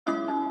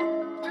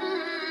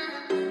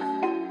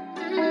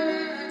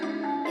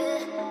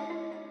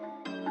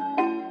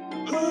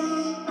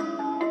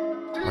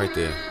Right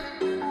there.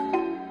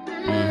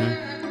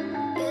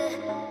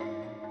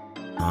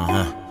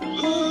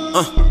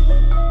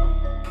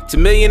 It's $1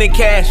 million in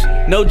cash,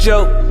 no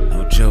joke.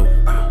 No joke.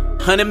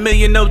 100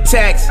 million, no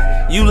tax.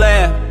 You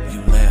laugh.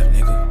 You laugh,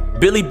 nigga.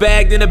 Billy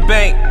bagged in the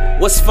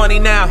bank. What's funny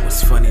now?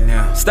 What's funny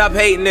now? Stop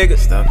hating, nigga.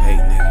 Stop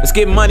hating, nigga. Let's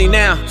get money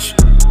now.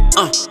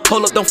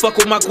 Hold up, don't fuck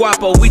with my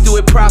guapo. We do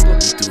it proper.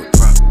 Do it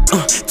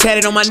proper.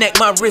 Tatted on my neck,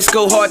 my wrist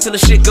go hard till the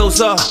shit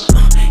goes off.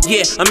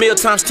 Yeah, $1 million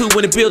times 2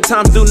 when the bill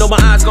times due. Know my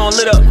eyes gon'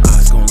 lit up.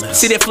 Eyes gon' lit up.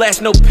 See that flash,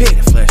 no pick.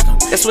 Flash, no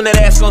pick. That's when that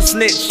ass gon'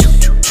 snitch.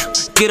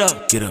 Get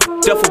up. Get up.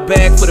 Duffel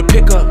bag for the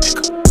pickup.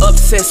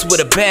 Obsessed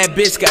with a bad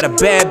bitch, got a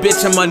bad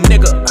bitch, I'm a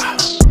nigga.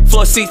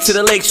 Floor seats to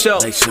the lake show.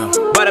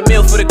 Bought $1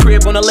 million for the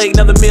crib on the lake,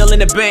 another $1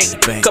 million in the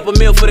bank. Couple $1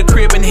 million for the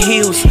crib and the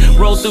heels.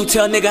 Roll through,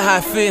 tell nigga how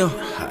I feel.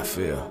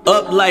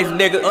 Up life,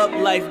 nigga. Up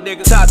life,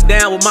 nigga. Top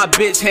down with my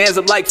bitch, hands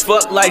up like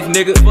fuck life,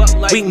 nigga.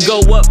 We can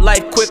go up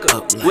life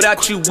quicker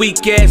without you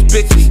weak ass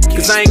bitches.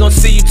 Cause I ain't gon'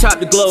 see you top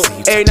the globe.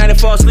 Every night I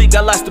fall asleep,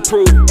 got lots to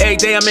prove. Every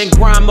day I'm in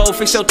grind mode,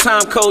 fix your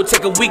time code.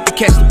 Take a week to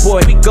catch the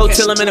boy. Go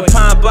till I'm in a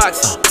pine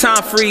box.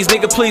 Time freeze,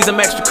 nigga, please, I'm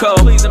extra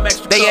cold.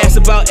 They ask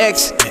about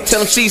X, tell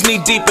them she's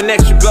knee deep in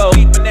extra gold.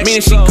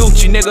 Meaning she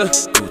Gucci, nigga.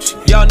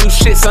 Y'all new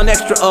shit's on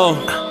extra O.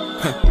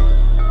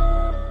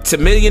 It's $1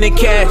 million in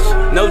cash,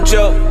 no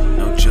joke.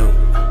 No joke.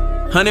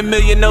 100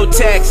 million, no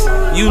tax.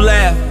 You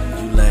laugh.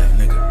 You laugh,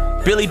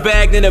 nigga. Billy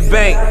bagged in the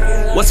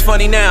bank. What's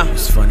funny now?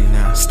 What's funny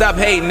now? Stop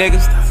hating, nigga.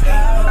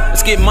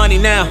 Let's get money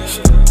now.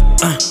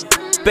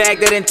 Bag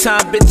that in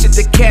time, bitch, at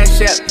the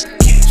cash app.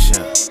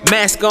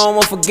 Mask on,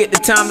 won't forget the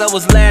times I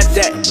was laughed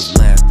at.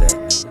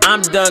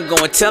 I'm done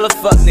going, tell a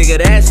fuck nigga,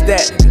 that's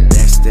that.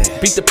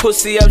 Beat the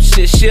pussy up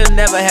shit, she'll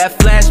never have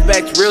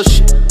flashbacks, real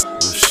shit.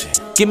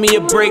 Give me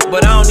a break,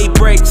 but I don't need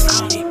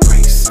breaks.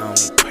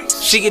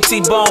 She get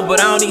T-bone, but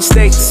I don't need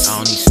steaks.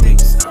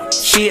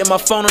 She hit my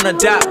phone on the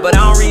dot, but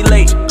I don't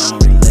relate.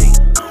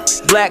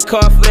 Black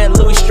car for that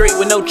Louis straight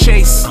with no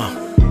chase.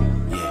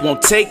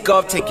 Won't take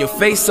off, take your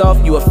face off.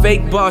 You a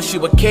fake boss,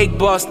 you a cake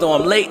boss. Though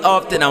I'm late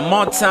often, I'm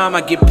on time.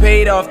 I get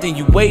paid off, then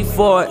you wait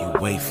for it.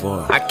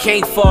 I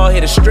can't fall,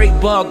 hit a straight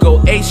ball,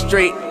 go A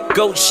straight.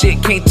 Goat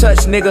shit, can't touch,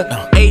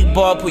 nigga. 8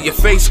 ball, put your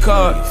face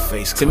card.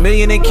 It's $1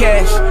 million in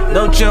cash,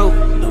 no joke.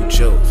 No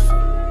jokes.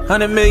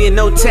 100 million,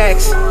 no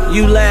tax.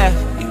 You laugh.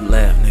 You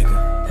laugh,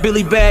 nigga.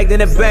 Billy bagged in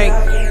the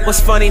bank. What's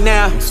funny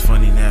now? What's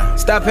funny now?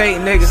 Stop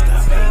hating, nigga.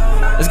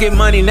 Let's get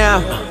money now.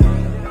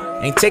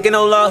 Ain't taking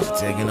no loss.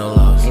 Taking no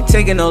loss. Ain't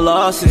taking no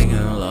losses. Taking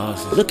no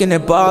losses. Looking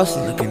at bosses.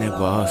 Looking at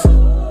boss.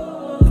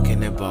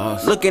 Looking at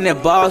boss. Looking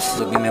at bosses.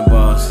 Looking at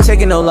boss.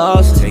 Taking no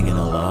losses. Taking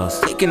no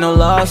loss. Taking no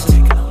losses.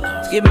 Taking no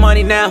loss. Get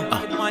money now.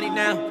 Get money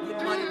now.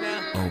 Get money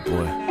now. Oh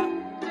boy.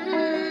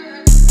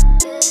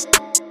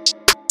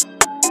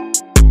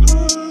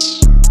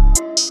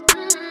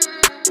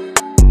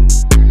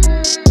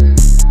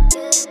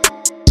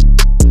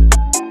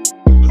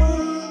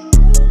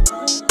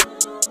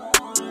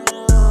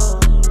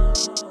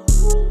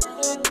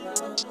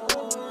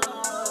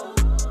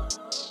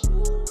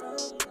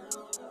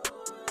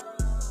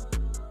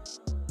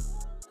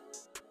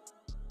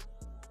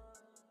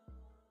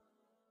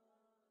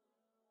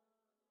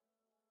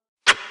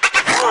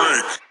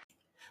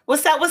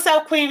 What's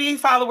up, Queen V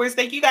followers?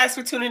 Thank you guys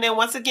for tuning in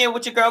once again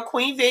with your girl,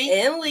 Queen V.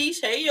 And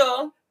Leash. Hey,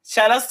 y'all.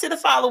 Shout outs to the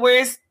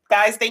followers.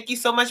 Guys, thank you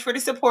so much for the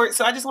support.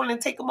 So I just wanted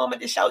to take a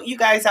moment to shout you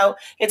guys out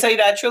and tell you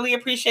that I truly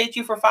appreciate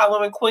you for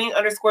following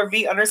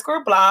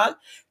Queen_V_blog,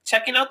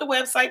 checking out the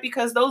website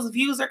because those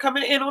views are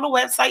coming in on the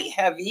website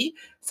heavy.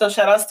 So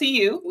shout outs to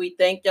you. We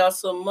thank y'all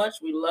so much.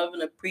 We love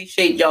and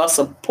appreciate y'all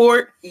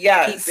support.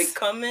 Yes. Keep it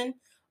coming.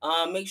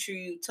 Make sure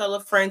you tell a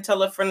friend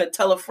to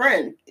tell a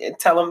friend. And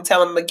tell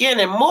them again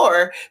and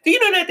more. Do you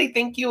know that they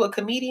think you a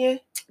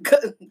comedian?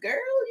 Girl, you ain't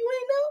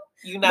know?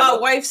 You My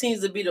not wife seems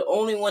to be the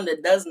only one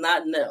that does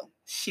not know.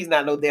 She's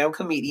not no damn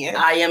comedian.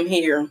 I am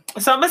here.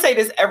 So I'm gonna say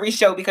this every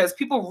show because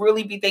people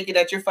really be thinking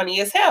that you're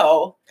funny as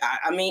hell.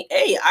 I mean,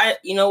 hey,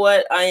 you know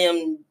what? I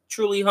am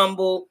truly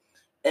humble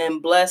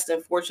and blessed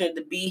and fortunate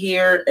to be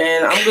here,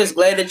 and I'm just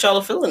glad that y'all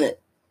are feeling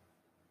it.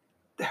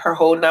 Her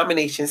whole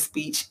nomination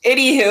speech.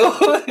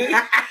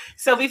 Anywho.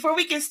 So before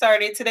we get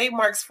started, today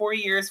marks 4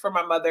 years for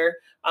my mother,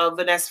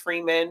 Vanessa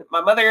Freeman. My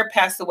mother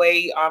passed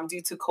away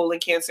due to colon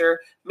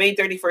cancer May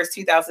 31st,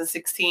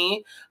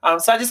 2016.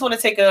 So I just want to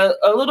take a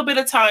little bit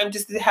of time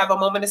just to have a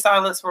moment of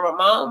silence for my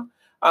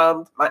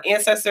mom, my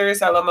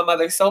ancestors. I love my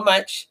mother so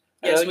much.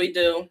 Yes, we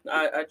do.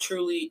 I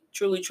truly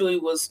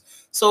was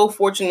so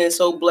fortunate and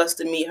so blessed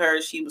to meet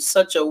her. She was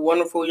such a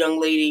wonderful young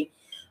lady,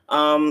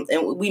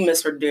 and we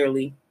miss her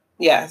dearly.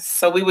 Yes,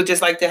 so we would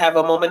just like to have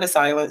a moment of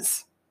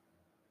silence.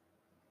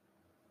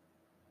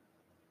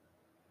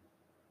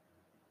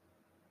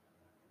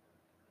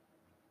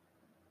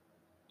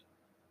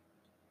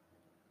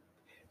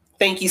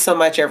 Thank you so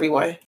much,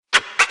 everyone.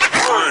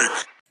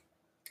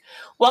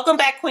 Welcome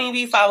back, Queen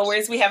V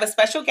followers. We have a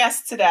special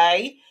guest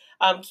today.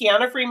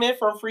 Kiana Freeman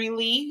from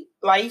Freely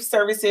Life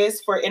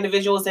Services for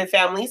Individuals and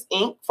Families,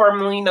 Inc.,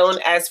 formerly known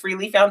as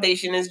Freely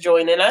Foundation, is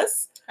joining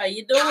us. How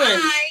you doing?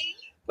 Hi.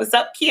 What's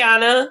up,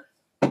 Kiana?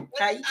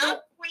 What's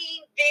up,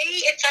 Queen B?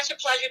 It's such a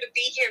pleasure to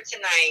be here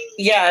tonight.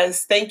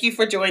 Yes, thank you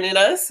for joining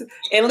us.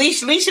 And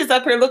Leash is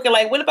up here looking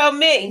like, what about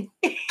me?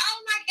 Oh my God!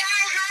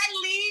 Hi,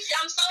 Leash.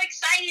 I'm so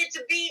excited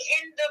to be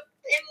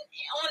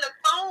on the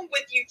phone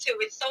with you two.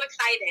 It's so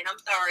exciting. I'm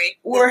sorry.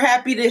 We're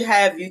happy to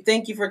have you.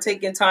 Thank you for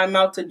taking time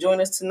out to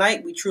join us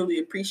tonight. We truly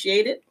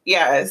appreciate it.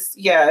 Yes.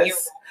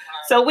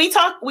 So we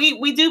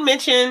do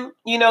mention,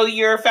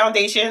 your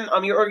foundation,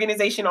 your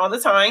organization all the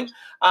time.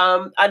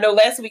 I know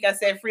last week I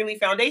said Freely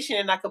Foundation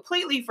and I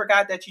completely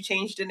forgot that you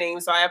changed the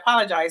name. So I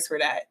apologize for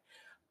that.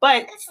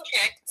 But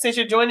since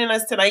you're joining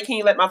us tonight, can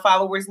you let my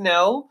followers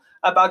know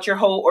about your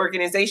whole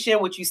organization,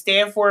 what you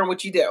stand for and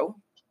what you do?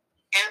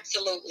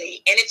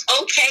 Absolutely. And it's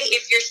okay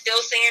if you're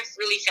still saying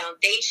Freely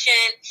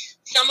Foundation.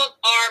 Some of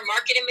our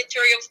marketing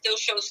material still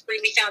shows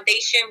Freely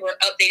Foundation. We're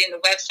updating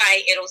the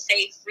website. It'll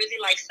say Freely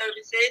Life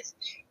Services.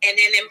 And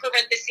then in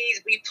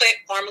parentheses, we put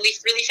formerly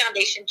Freely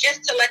Foundation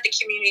just to let the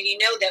community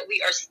know that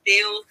we are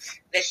still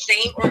the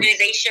same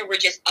organization.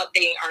 We're just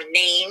updating our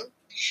name.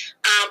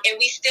 And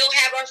we still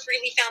have our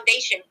Freely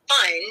Foundation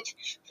Fund,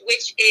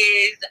 which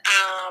is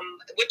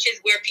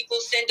where people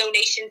send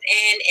donations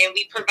in, and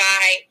we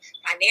provide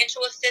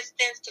financial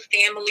assistance to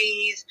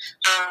families,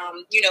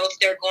 if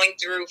they're going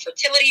through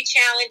fertility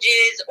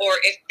challenges or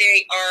if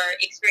they are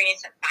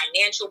experiencing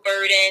financial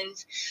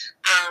burdens.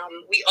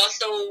 We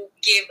also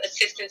give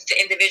assistance to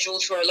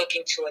individuals who are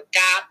looking to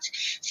adopt.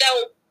 So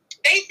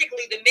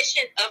basically, the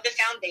mission of the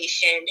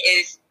foundation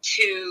is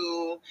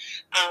to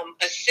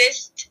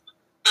assist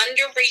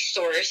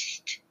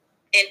under-resourced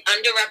and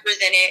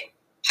underrepresented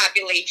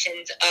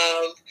populations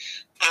of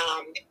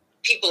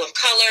people of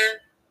color,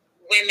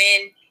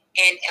 women,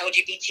 and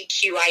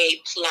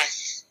LGBTQIA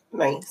plus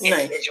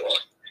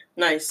individuals.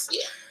 Nice.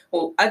 Yeah.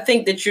 Well, I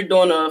think that you're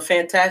doing a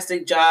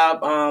fantastic job.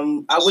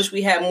 I wish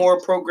we had more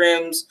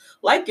programs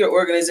like your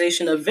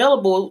organization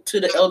available to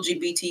the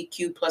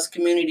LGBTQ plus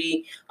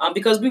community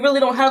because we really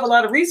don't have a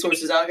lot of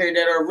resources out here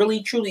that are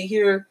really, truly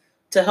here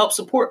to help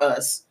support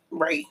us.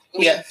 Right.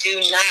 We do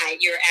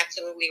not. You're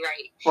absolutely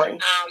right. Right.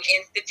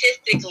 And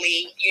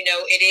statistically,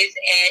 it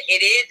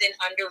is an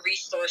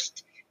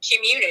under-resourced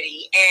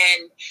community,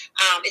 and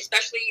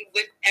especially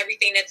with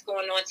everything that's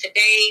going on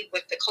today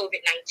with the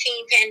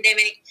COVID-19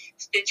 pandemic,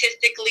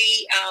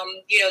 statistically,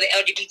 the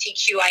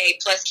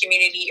LGBTQIA plus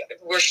community,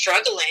 we're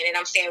struggling, and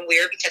I'm saying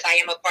we're because I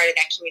am a part of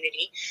that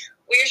community.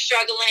 We're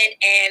struggling,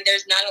 and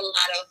there's not a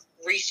lot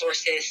of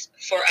resources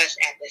for us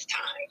at this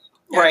time.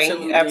 Right,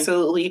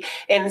 absolutely.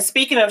 And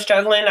speaking of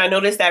struggling, I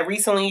noticed that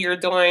recently you're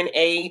doing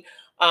a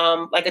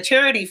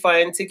charity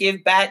fund to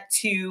give back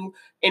to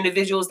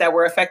individuals that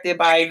were affected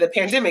by the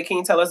pandemic. Can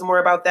you tell us more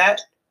about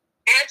that?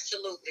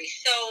 Absolutely.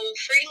 So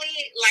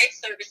Freely Life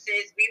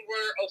Services, we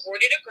were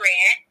awarded a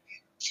grant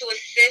to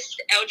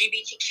assist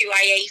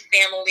LGBTQIA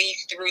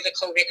families through the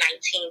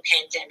COVID-19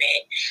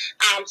 pandemic.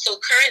 So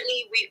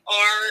currently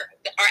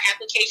our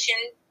application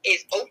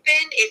is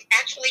open. It's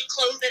actually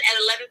closing at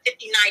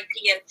 11:59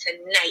 p.m.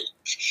 tonight.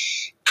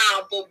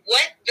 But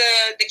what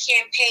the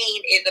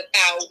campaign is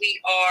about, we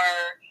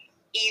are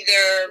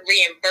either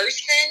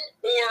reimbursing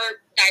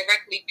or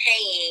directly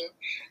paying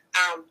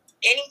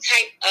any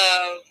type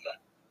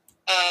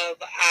of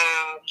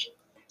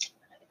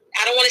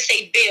I don't want to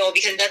say bill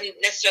because it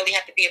doesn't necessarily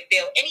have to be a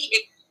bill. Any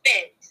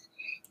expense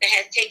that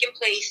has taken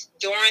place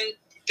during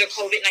the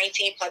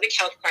COVID-19 public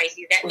health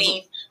crisis. That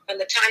means from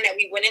the time that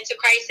we went into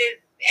crisis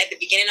at the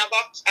beginning of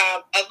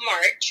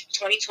March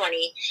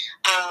 2020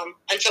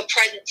 until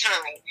present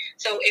time.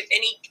 So if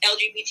any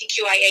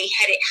LGBTQIA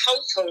headed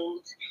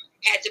households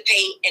had to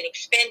pay an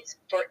expense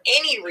for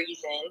any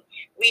reason,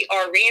 we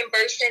are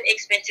reimbursing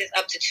expenses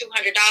up to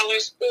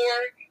 $200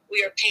 or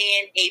we are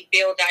paying a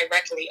bill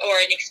directly or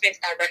an expense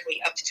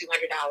directly up to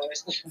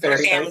 $200 for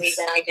families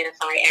that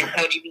identify as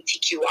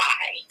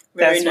LGBTQI.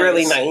 That's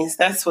really nice.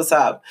 That's what's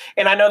up.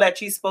 And I know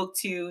that you spoke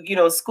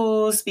to,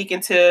 schools, speaking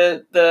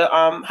to the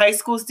high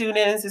school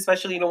students,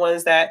 especially the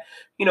ones that,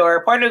 are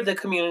a part of the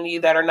community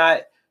that are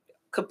not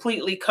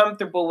completely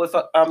comfortable with,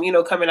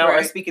 coming out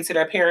or speaking to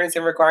their parents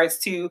in regards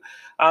to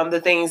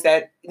the things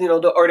that,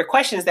 or the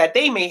questions that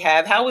they may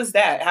have. How was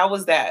that?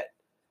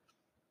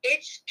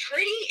 It's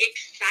pretty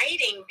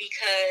exciting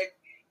because,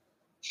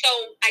 so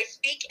I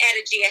speak at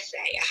a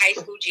GSA, a high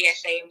school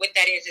GSA, and what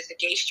that is a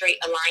Gay Straight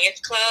Alliance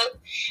Club.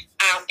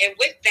 And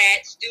with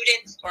that,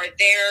 students are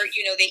there,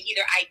 they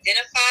either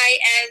identify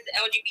as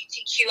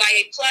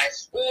LGBTQIA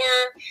plus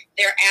or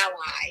they're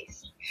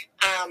allies.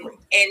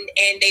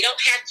 And they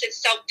don't have to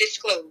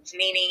self-disclose,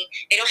 meaning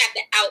they don't have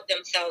to out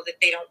themselves if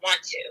they don't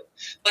want to.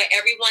 But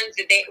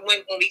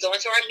when we go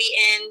into our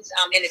meetings,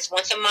 and it's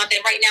once a month,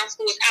 and right now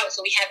school is out,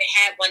 so we haven't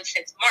had one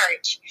since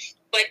March.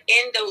 But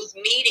in those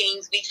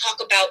meetings, we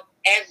talk about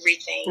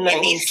everything. Nice.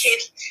 And these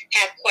kids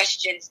have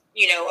questions,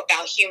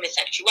 about human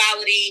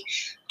sexuality.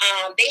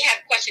 They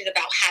have questions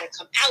about how to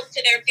come out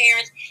to their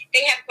parents.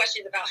 They have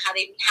questions about how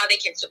they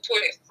can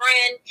support a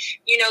friend,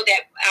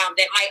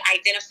 that might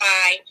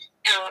identify.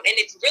 And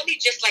it's really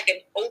just like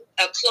a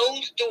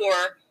closed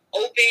door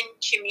open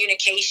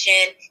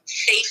communication,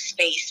 safe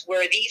space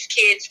where these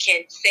kids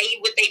can say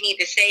what they need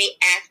to say,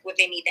 ask what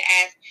they need to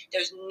ask.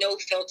 There's no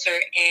filter,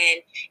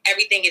 and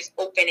everything is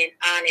open and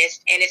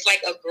honest, and it's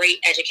like a great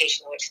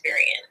educational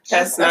experience.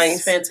 That's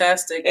nice.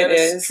 Fantastic. It That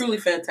is is. truly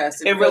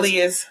fantastic. It really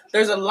is.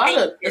 There's a lot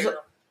of...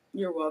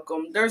 You're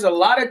welcome. There's a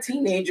lot of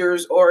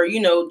teenagers, or,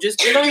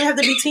 just, they don't even have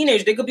to be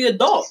teenagers. They could be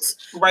adults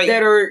Right.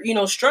 that are,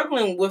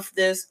 struggling with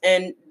this.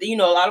 And, a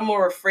lot of them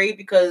are afraid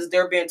because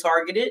they're being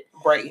targeted.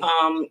 Right.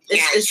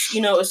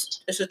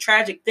 It's a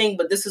tragic thing,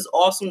 but this is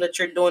awesome that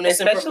you're doing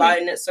this and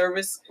providing that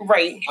service.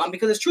 Right.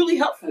 Because it's truly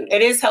helpful.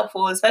 It is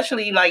helpful,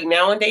 especially like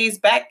nowadays.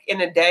 Back in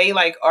the day,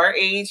 like our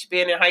age,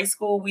 being in high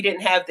school, we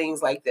didn't have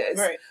things like this.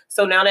 Right.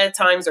 So now that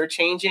times are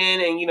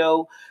changing, and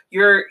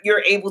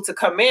you're able to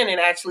come in and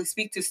actually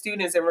speak to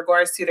students in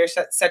regards to their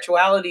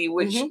sexuality,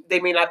 which they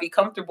may not be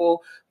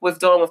comfortable with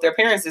doing with their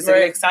parents. It's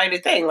an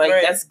exciting thing. Like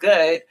that's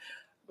good.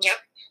 Yep.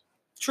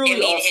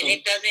 Truly awesome. And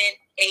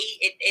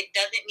it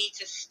doesn't need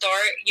to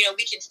start.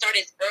 We can start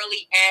as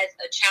early as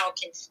a child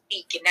can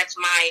speak, and that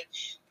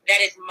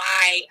is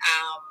my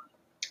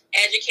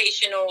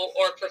educational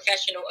or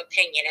professional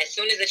opinion. As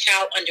soon as a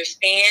child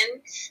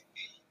understands,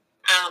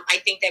 I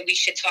think that we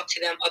should talk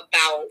to them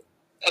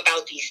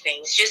about these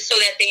things, just so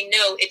that they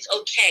know it's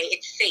okay,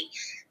 it's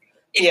safe.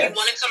 If you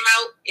want to come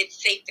out,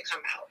 it's safe to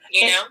come out,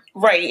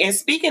 Right. And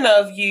speaking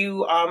of,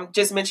 you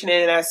just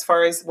mentioning as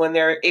far as when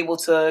they're able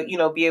to,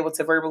 be able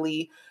to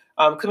verbally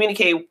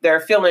communicate their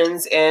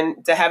feelings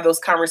and to have those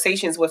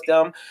conversations with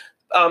them.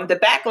 The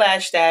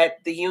backlash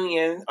that the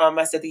union,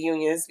 I said the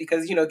unions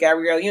because,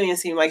 Gabrielle Union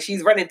seemed like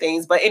she's running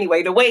things. But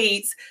anyway, the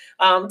Wades,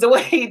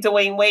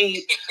 Dwayne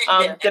Wade,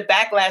 the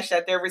backlash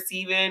that they're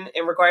receiving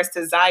in regards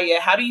to Zaya,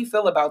 how do you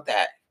feel about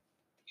that?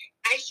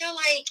 I feel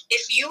like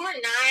if you are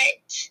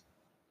not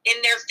in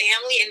their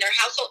family, in their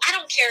household, I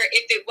don't care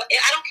if it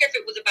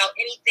was about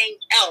anything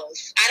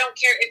else. I don't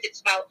care if it's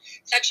about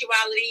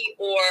sexuality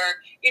or,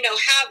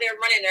 how they're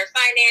running their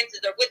finances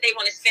or what they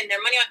want to spend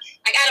their money on.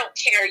 Like, I don't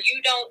care.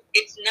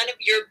 It's none of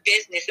your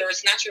business, or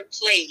it's not your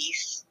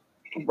place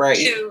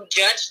to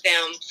judge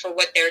them for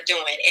what they're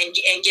doing and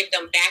give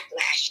them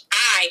backlash.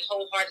 I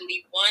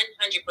wholeheartedly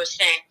 100%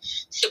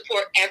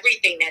 support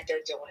everything that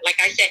they're doing. Like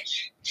I said,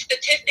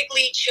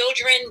 statistically,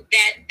 children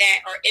that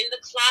are in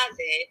the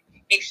closet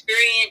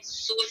experience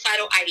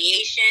suicidal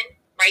ideation,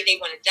 right? They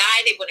want to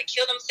die. They want to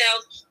kill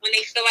themselves when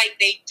they feel like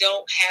they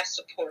don't have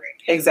support.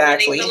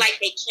 Exactly. When they feel like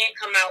they can't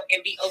come out and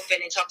be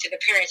open and talk to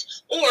their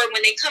parents, or when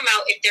they come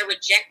out if they're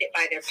rejected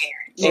by their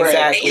parents.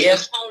 Exactly. They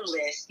feel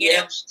homeless,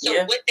 So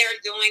what they're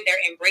doing,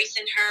 they're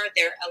embracing her.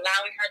 They're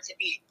allowing her to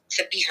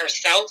be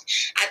herself.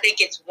 I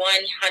think it's 100%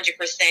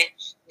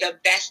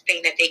 the best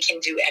thing that they can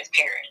do as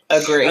parents.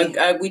 Agree.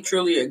 We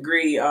truly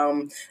agree.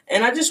 And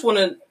I just want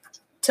to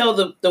tell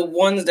the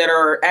ones that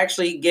are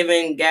actually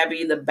giving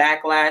Gabby the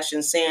backlash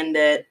and saying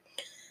that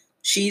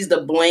she's the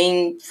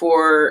blame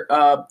for,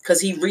 because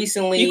he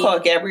recently... You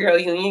called Gabrielle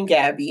Union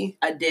Gabby.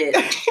 I did.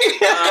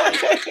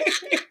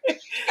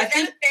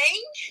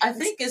 I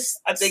think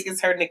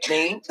it's her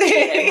nickname. Yeah,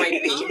 it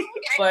might be.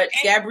 But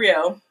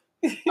Gabrielle,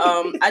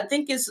 I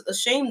think it's a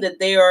shame that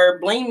they are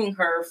blaming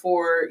her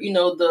for,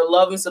 the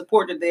love and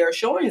support that they are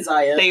showing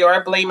Zaya. They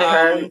are blaming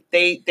her.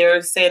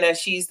 They're saying that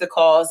she's the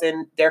cause,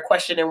 and they're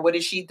questioning what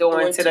is she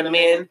doing to the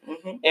men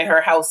in her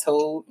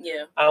household.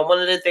 Yeah. One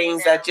of the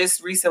things that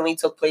just recently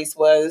took place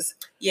was...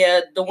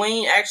 Yeah,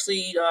 Dwayne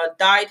actually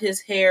dyed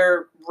his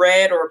hair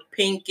red or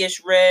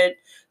pinkish red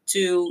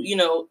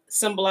to,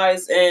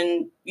 symbolize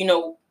and,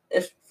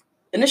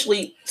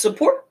 initially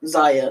support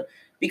Zaya.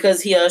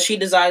 Because she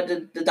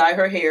decided to dye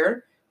her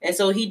hair, and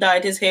so he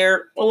dyed his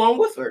hair along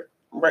with her.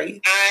 Right.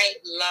 I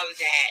love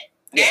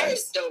that. That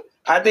is dope.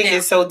 I think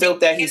it's so dope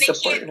that he's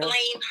supporting her.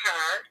 Blame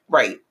her.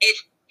 Right.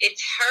 It's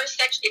her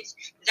It's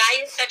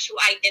Zaya's sexual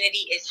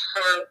identity is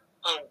her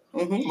own.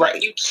 Mm-hmm.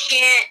 Right. You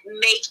can't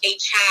make a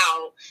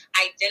child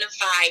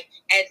identify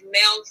as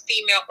male,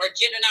 female, or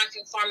gender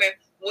nonconforming.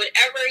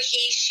 Whatever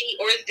he, she,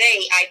 or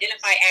they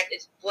identify as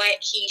is what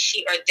he,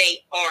 she, or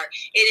they are.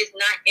 It is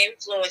not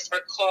influenced or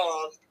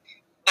caused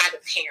by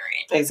the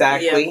parent.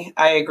 Exactly. Yeah.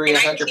 I agree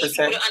 100%. I need people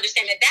to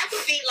understand that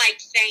would be like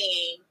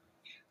saying,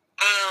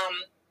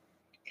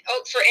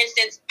 for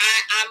instance,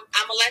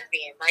 I'm a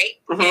lesbian, right?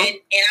 Mm-hmm.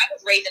 And I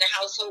was raised in a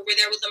household where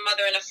there was a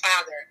mother and a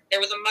father. They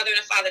were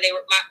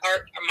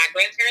my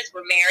grandparents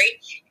were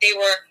married. They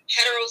were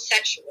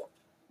heterosexual.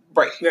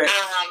 Right.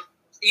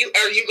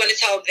 Are you going to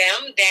tell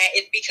them that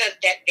it's because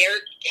that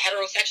they're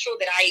heterosexual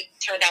that I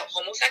turned out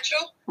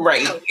homosexual?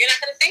 Right. No, you're not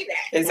going to say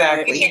that.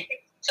 Exactly.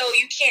 So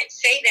you can't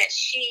say that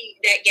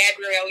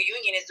Gabrielle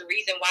Union is the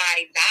reason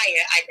why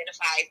Zaya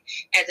identifies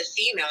as a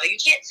female. You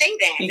can't say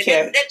that. You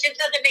can't. That just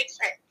doesn't make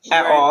sense.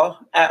 At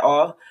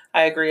all.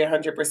 I agree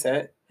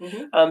 100%.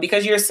 Mm-hmm.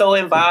 Because you're so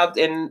involved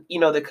in,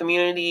 the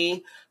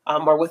community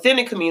or within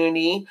the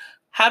community.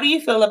 How do you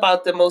feel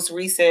about the most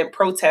recent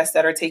protests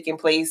that are taking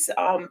place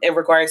in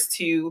regards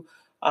to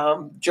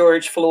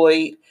George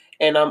Floyd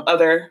and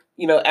other,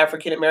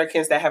 African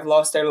Americans that have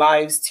lost their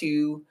lives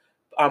to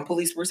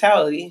police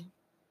brutality?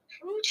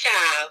 Ooh,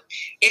 child,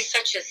 it's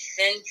such a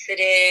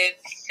sensitive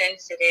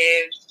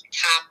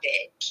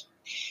topic.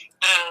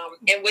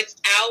 And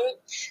without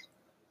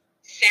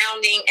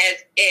sounding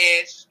as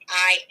if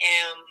I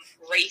am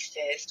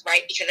racist,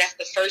 right? Because that's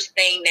the first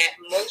thing that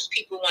most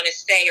people want to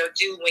say or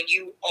do when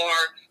you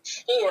are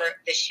for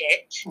the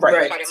shit.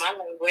 Right. Part of my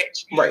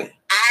language. Right.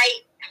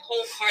 I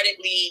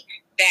wholeheartedly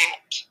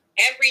back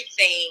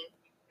everything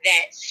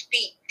that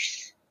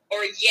speaks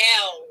or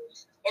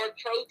yells or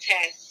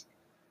protests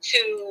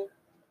to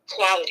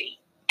quality.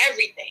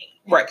 Everything.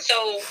 Right.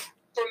 So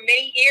for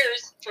many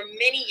years,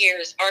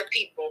 our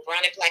people,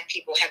 brown and black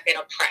people, have been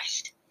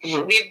oppressed.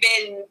 Mm-hmm. We have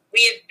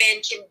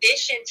been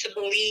conditioned to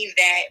believe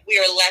that we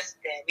are less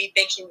than. We've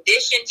been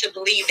conditioned to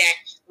believe that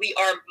we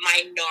are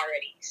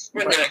minorities.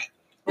 We're Right. not.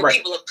 We're Right.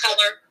 people of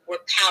color.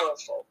 We're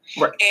powerful.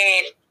 Right.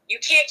 And you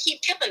can't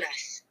keep killing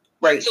us.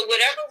 Right. So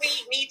whatever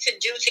we need to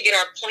do to get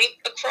our point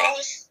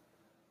across,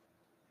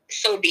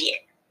 so be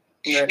it.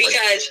 Right.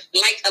 Because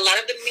like a lot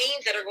of the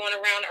memes that are going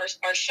around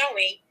are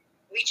showing,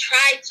 we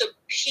tried to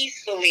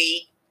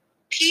peacefully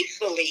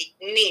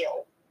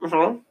kneel.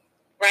 Mm-hmm.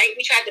 Right?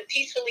 We tried to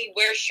peacefully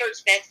wear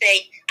shirts that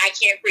say, I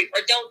can't breathe,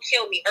 or don't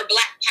kill me, or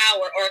black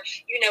power, or,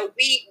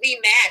 we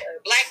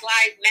matter, black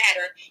lives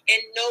matter,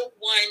 and no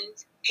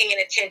one's paying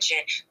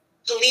attention.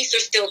 Police are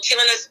still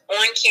killing us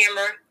on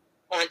camera,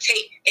 on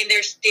tape, and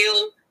they're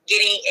still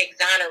getting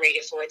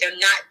exonerated for it. They're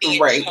not being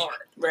Right.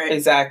 charged. Right.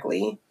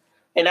 Exactly.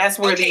 And that's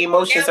where the Okay,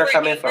 emotions now are we're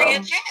coming angry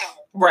from. as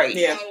hell. Right.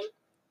 Yeah. So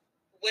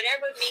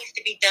whatever needs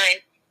to be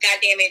done,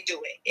 goddamn it, do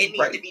it. It needs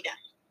Right. to be done.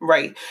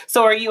 Right.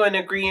 So are you in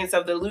agreement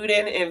of the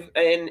looting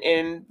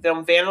and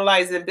them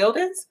vandalizing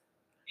buildings?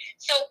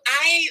 So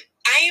I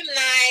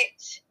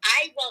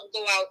won't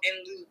go out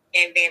and loot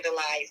and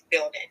vandalize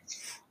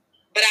buildings.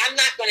 But I'm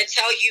not going to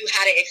tell you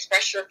how to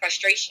express your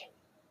frustration.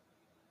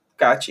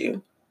 Got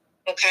you.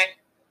 Okay?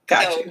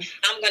 Got So you.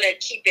 I'm going to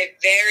keep it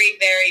very,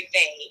 very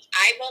vague.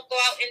 I won't go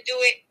out and do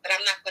it, but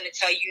I'm not going to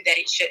tell you that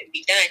it shouldn't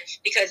be done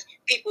because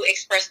people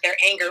express their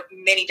anger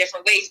many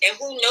different ways. And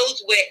who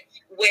knows what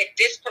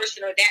this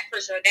person or that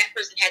person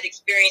has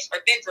experienced or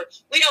been through.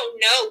 We don't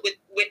know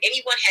what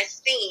anyone has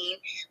seen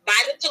by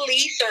the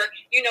police or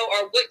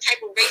what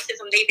type of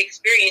racism they've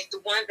experienced,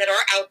 the ones that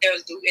are out there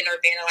looting or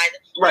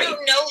vandalizing. Right. We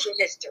don't know the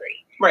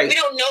history. Right. We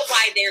don't know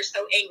why they're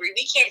so angry.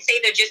 We can't say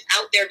they're just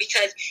out there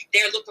because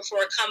they're looking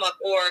for a come up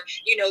or,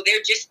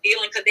 they're just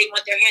stealing because they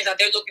want their hands out.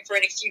 They're looking for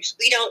an excuse.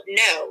 We don't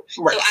know.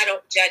 Right. So I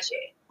don't judge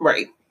it.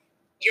 Right.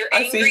 You're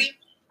I see. angry?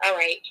 All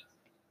right.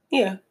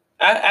 Yeah.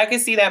 I can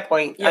see that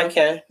point. Yeah. I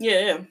can.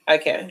 Yeah. I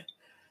can.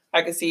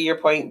 I can see your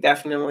point,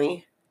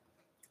 definitely.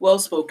 Well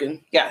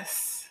spoken.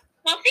 Yes.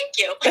 Well, thank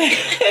you.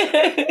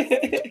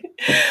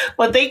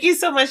 Well, thank you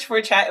so much for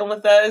chatting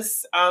with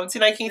us.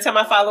 Tonight, can you tell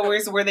my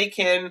followers where they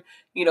can,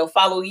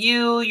 follow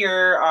you,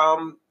 your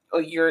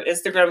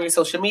Instagram, your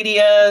social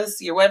medias,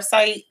 your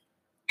website?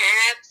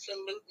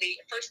 Absolutely.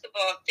 First of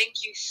all,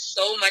 thank you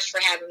so much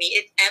for having me.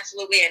 It's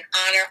absolutely an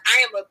honor.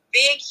 I am a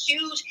big,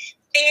 huge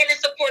fan and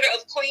supporter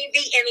of Queen V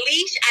and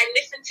Leash. I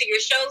listen to your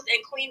shows,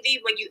 and Queen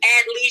V, when you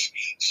add Leash,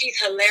 she's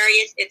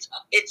hilarious. It's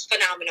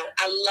phenomenal.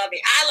 I love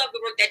it. I love the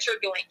work that you're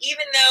doing,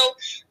 even though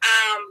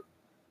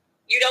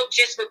you don't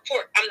just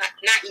report.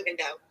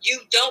 You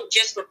don't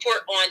just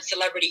report on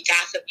celebrity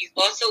gossip. You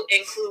also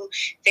include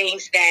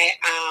things that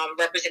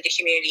represent the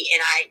community,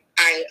 and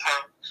I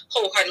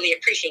wholeheartedly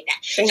appreciate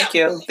that. Thank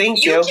you.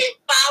 You can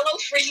follow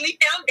Freely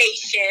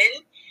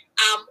Foundation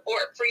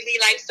or Freely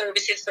Life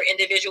Services for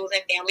Individuals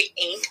and Family,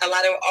 Inc. A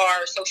lot of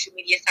our social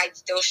media sites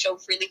still show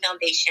Freely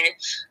Foundation.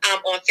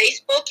 On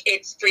Facebook,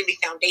 it's Freely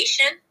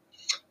Foundation.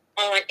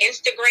 On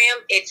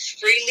Instagram, it's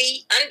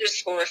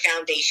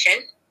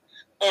Freely_Foundation.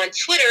 On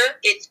Twitter,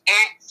 it's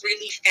at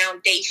Freely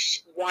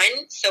Foundation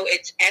 1. So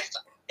it's FREELEE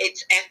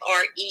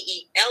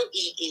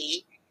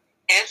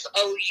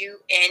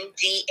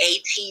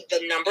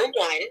FOUNDAT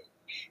 1.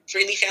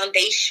 Freely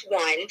Foundation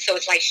 1. So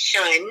it's like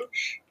shun.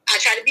 I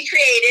try to be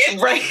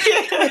creative. Right.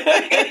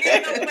 And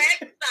then the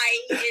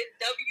website is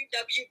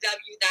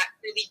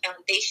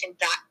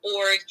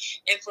www.freelyfoundation.org.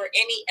 And for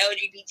any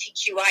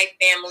LGBTQI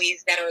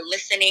families that are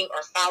listening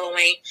or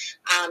following,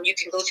 you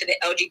can go to the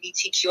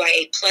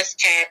LGBTQIA plus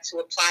tab to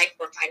apply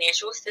for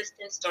financial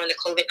assistance during the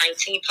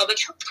COVID-19 public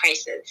health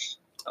crisis.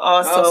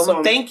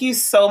 Awesome. Thank you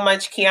so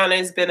much, Kiana.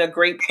 It's been a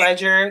great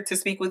pleasure to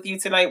speak with you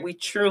tonight. We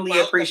truly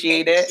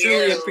appreciate it.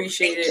 Truly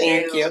appreciate it.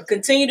 Thank you.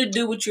 Continue to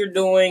do what you're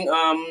doing.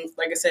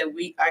 Like I said,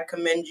 I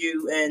commend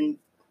you, and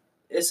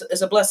it's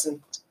a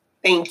blessing.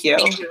 Thank you.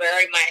 Thank you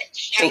very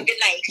much. Have a good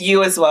night.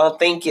 You as well.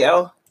 Thank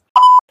you.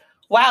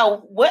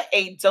 Wow, what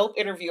a dope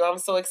interview. I'm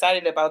so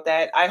excited about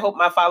that. I hope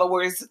my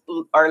followers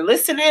are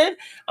listening.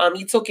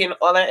 You took in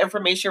all that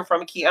information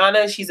from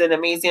Kiana. She's an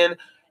amazing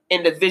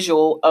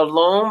individual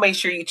alone. Make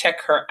sure you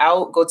check her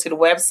out. Go to the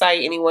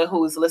website. Anyone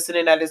who is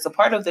listening that is a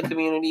part of the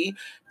community,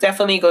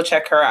 definitely go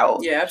check her out.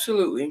 Yeah,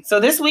 absolutely. So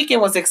this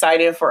weekend was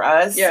exciting for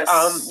us. Yes.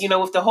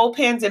 With the whole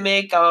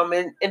pandemic,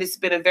 and it's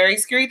been a very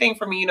scary thing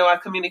for me. I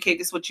communicate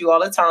this with you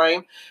all the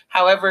time.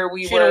 However,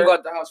 She don't go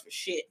out the house for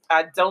shit.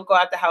 I don't go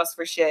out the house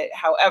for shit.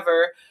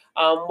 However,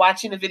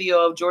 watching the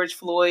video of George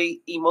Floyd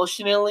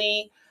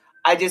emotionally,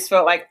 I just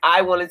felt like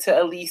I wanted to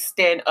at least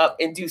stand up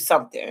and do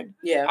something.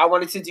 Yeah. I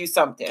wanted to do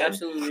something.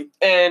 Absolutely.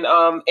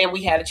 And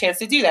we had a chance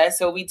to do that.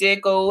 So we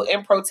did go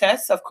and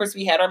protest. Of course,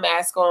 we had our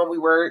mask on. We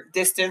were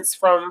distanced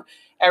from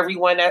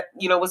everyone that,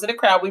 was in the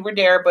crowd. We were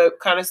there, but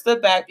kind of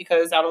stood back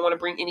because I don't want to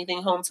bring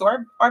anything home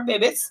to our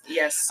babies.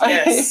 Yes,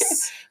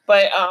 yes.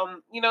 But,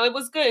 it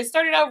was good. It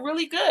started out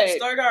really good.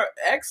 Started out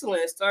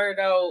excellent.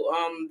 Started out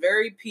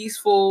very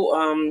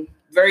peaceful,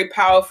 very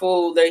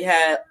powerful. They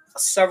had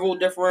several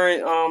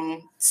different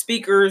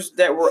speakers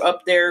that were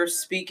up there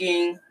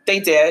speaking. They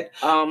did.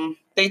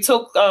 They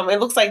took, it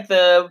looks like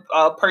the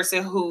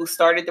person who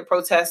started the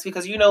protest,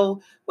 because,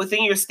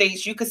 within your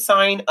states, you could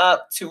sign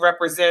up to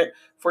represent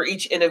for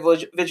each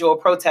individual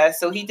protest.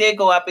 So he did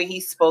go up and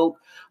he spoke.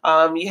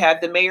 You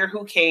had the mayor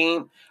who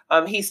came.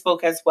 He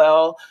spoke as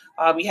well.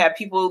 You had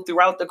people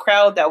throughout the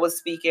crowd that was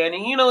speaking. And,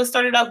 it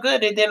started out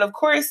good. And then, of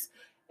course,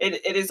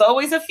 it is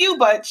always a few people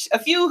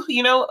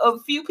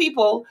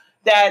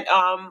that,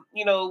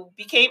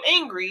 became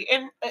angry.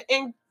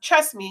 And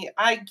trust me,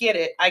 I get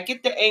it. I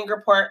get the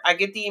anger part. I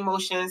get the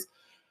emotions.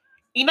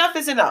 Enough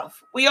is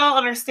enough. We all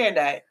understand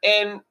that.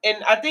 And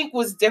I think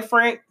what's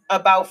different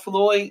about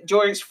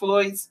George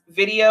Floyd's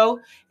video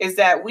is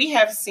that we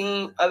have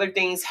seen other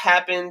things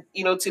happen,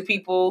 to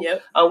people.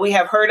 Yep. We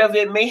have heard of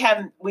it.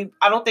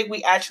 I don't think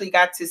we actually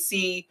got to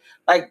see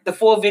like the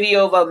full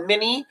video of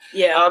many.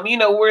 Yeah.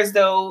 Whereas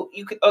though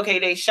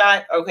they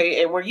shot,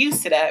 and we're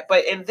used to that.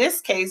 But in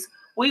this case,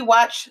 we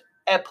watched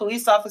a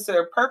police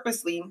officer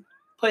purposely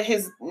put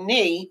his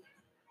knee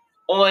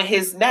on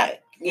his neck.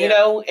 And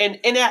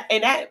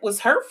that was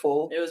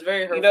hurtful. It was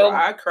very hurtful.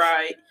 I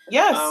cried.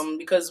 Yes.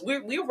 Because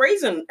we're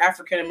raising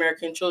African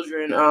American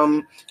children.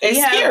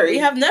 It's scary. We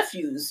have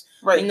nephews,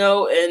 right?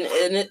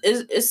 And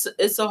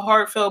it's a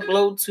heartfelt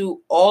blow to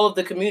all of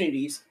the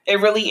communities. It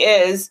really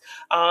is.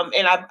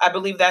 And I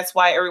believe that's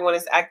why everyone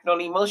is acting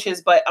on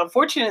emotions. But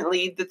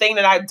unfortunately, the thing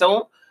that I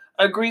don't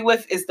agree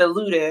with is the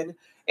looting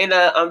and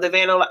the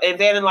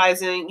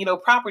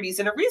vandalizing, properties.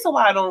 And the reason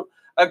why I don't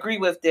agree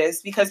with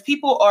this, because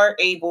people are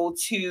able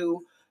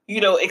to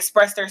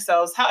express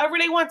themselves however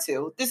they want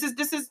to. This is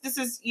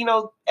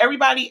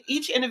everybody,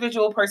 each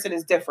individual person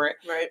is different.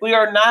 Right. We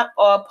are not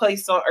all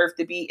placed on earth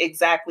to be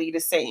exactly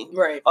the same.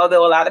 Right.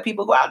 Although a lot of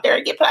people go out there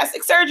and get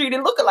plastic surgery to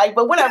look alike,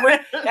 but whatever,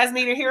 that's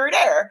neither here or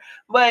there.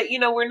 But,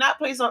 we're not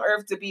placed on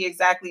earth to be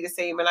exactly the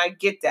same. And I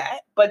get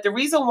that. But the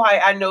reason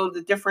why I know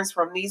the difference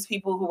from these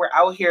people who were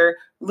out here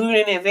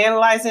looting and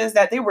vandalizing is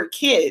that they were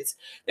kids.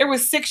 There were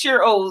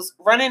 6-year-olds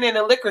running in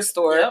a liquor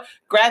store, Yep.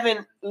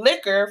 grabbing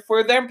liquor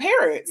for their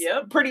parents.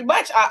 Yep. Pretty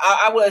much.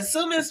 I would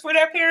assume it's for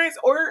their parents,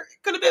 or it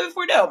could have been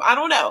for them. I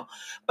don't know.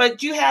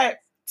 But you had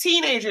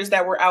teenagers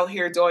that were out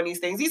here doing these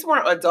things. These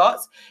weren't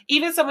adults.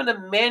 Even some of the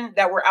men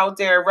that were out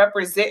there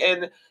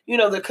representing,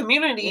 the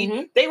community,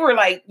 Mm-hmm. they were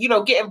like,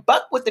 getting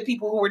bucked with the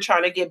people who were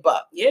trying to get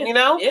bucked. Yeah.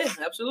 Yeah,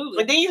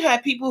 absolutely. And then you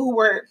had people who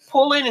were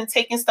pulling and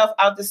taking stuff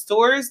out the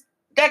stores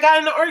that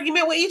got in an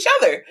argument with each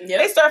other.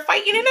 Yep. They start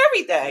fighting and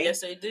everything.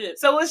 Yes, they did.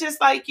 So it's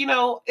just like,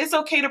 it's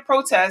okay to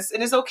protest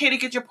and it's okay to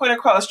get your point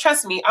across.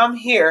 Trust me, I'm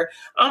here.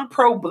 I'm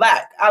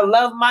pro-Black. I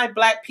love my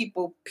Black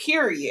people,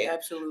 period.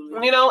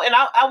 Absolutely. And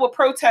I will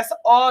protest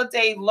all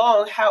day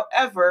long.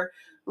 However,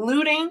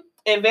 looting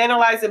and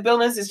vandalizing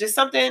buildings is just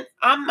something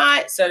I'm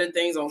not setting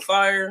things on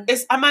fire.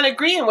 I'm not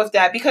agreeing with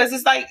that, because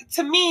it's like,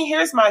 to me,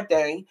 here's my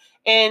thing.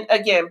 And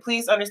again,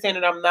 please understand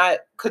that I'm not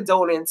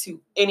condoning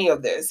to any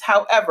of this.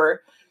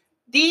 However,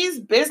 these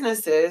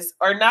businesses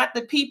are not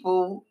the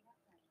people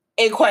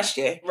in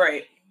question.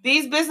 Right.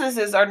 These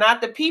businesses are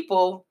not the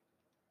people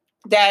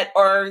that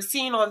are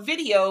seen on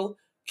video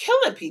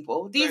killing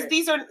people. These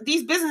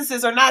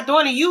businesses are not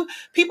doing it.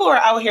 People are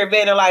out here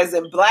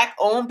vandalizing Black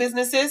owned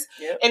businesses.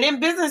 Yep. And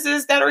in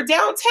businesses that are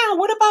downtown.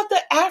 What about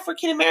the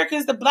African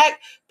Americans, the Black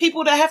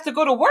people that have to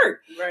go to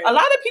work? Right. A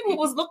lot of people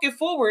was looking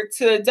forward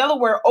to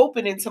Delaware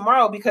opening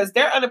tomorrow because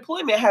their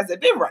unemployment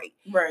hasn't been right.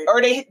 Right.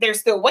 Or they're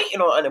still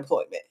waiting on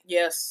unemployment.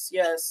 Yes.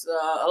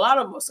 A lot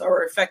of us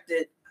are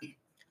affected,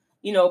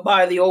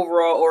 by the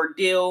overall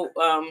ordeal,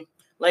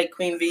 like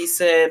Queen V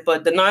said,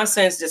 but the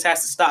nonsense just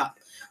has to stop.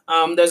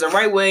 There's a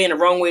right way and a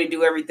wrong way to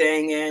do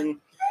everything. And,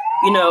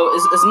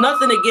 it's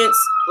nothing against,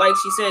 like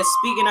she said,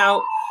 speaking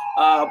out,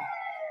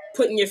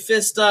 putting your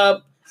fist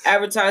up,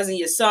 advertising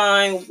your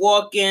sign,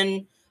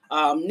 walking,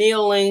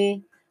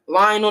 kneeling,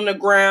 lying on the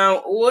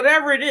ground,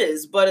 whatever it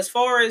is. But as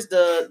far as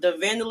the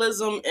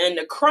vandalism and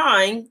the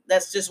crime,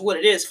 that's just what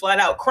it is, flat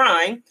out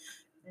crime.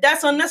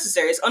 That's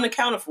unnecessary. It's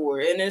unaccounted for,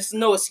 and there's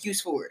no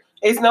excuse for it.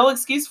 It's no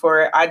excuse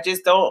for it. I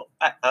just don't.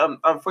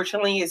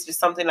 Unfortunately, it's just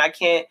something I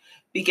can't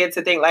begin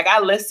to think. Like,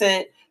 I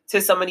listened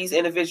to some of these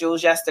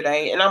individuals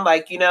yesterday. And I'm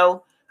like,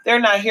 they're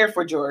not here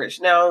for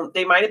George. Now,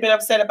 they might have been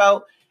upset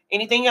about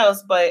anything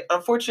else, but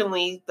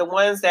unfortunately, the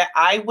ones that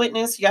I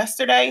witnessed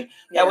yesterday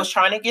that was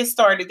trying to get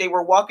started, they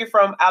were walking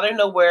from out of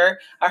nowhere.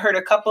 I heard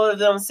a couple of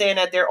them saying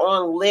that they're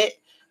on lit,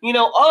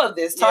 all of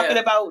this, talking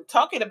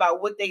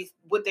about what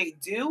they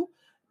do.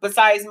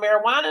 Besides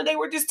marijuana, they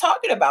were just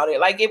talking about it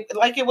like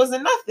it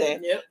wasn't nothing.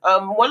 Yep.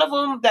 One of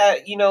them that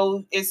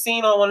is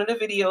seen on one of the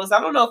videos.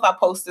 I don't know if I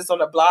post this on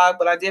the blog,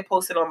 but I did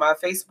post it on my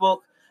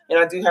Facebook, and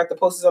I do have to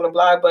post this on the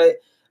blog. But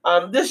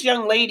this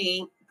young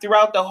lady,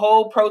 throughout the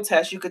whole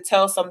protest, you could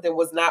tell something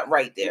was not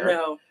right there.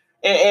 No.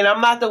 And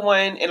I'm not the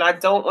one, and I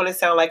don't want to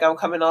sound like I'm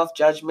coming off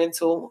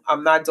judgmental.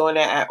 I'm not doing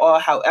that at all.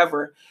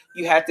 However,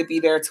 you have to be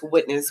there to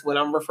witness what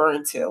I'm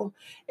referring to.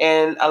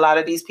 And a lot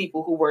of these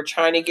people who were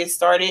trying to get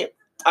started,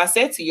 I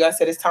said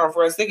it's time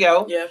for us to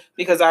go. Yeah.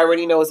 Because I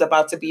already know it's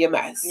about to be a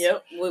mess.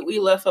 Yep. We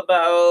left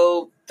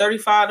about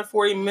 35 to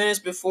 40 minutes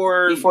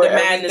before the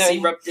madness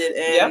erupted.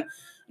 And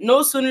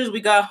no sooner as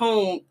we got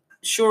home,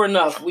 sure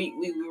enough, we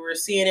were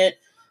seeing it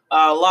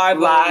live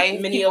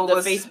on many of the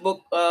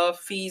Facebook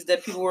feeds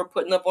that people were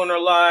putting up on their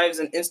lives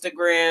and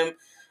Instagram.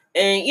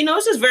 And,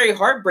 it's just very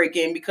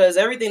heartbreaking because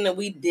everything that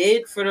we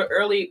did for the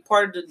early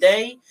part of the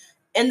day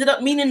ended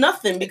up meaning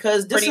nothing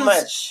because this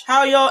is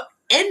how y'all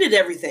ended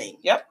everything.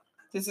 Yep.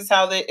 This is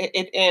how it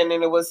ended, and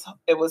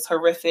it was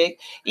horrific.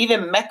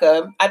 Even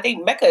Mecca, I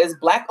think Mecca is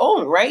Black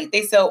owned, right?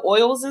 They sell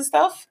oils and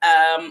stuff.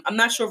 I'm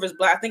not sure if it's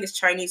Black. I think it's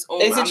Chinese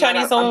owned. Is it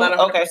Chinese owned? I'm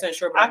not 100%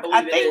 sure, but I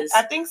believe it is.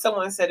 I think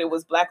someone said it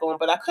was Black owned,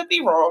 but I could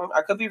be wrong.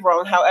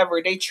 However,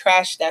 they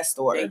trashed that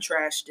store. They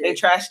trashed it. They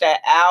trashed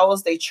that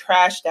Owls. They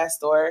trashed that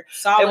store.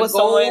 Solid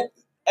gold.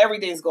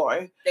 Everything's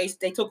going.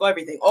 They took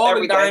everything. All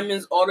the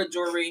diamonds, all the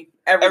jewelry,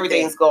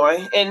 everything's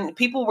going. And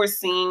people were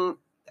seeing,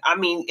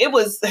 it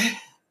was...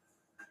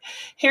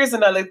 Here's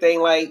another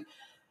thing, like,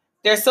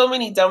 there's so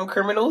many dumb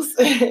criminals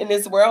in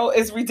this world.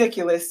 It's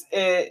ridiculous.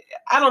 I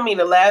don't mean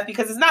to laugh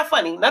because it's not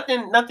funny.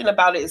 Nothing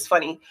about it is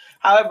funny.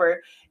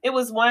 However, it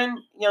was one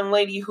young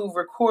lady who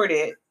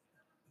recorded,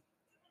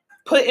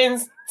 put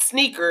in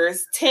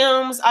sneakers,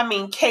 Tim's,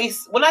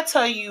 case. When I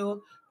tell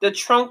you the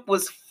trunk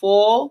was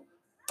full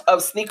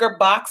of sneaker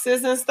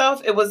boxes and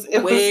stuff, it was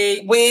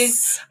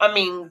wigs.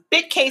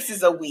 Big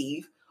cases of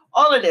weave.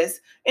 All of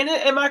this. And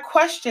my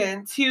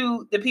question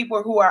to the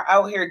people who are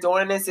out here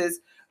doing this is,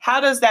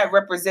 how does that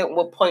represent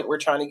what point we're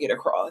trying to get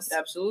across?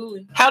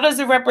 Absolutely. How does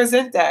it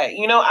represent that?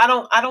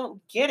 I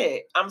don't get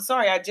it. I'm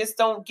sorry. I just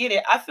don't get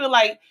it. I feel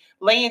like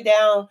laying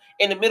down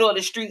in the middle of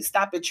the street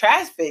stopping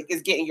traffic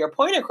is getting your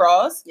point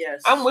across.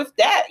 Yes. I'm with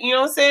that. You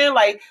know what I'm saying?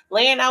 Like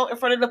laying out in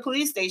front of the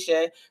police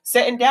station,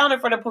 sitting down in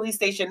front of the police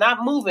station,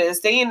 not moving,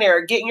 staying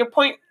there, getting your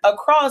point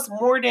across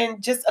more than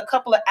just a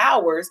couple of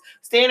hours,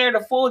 staying there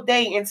the full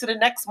day into the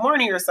next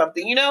morning or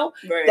something,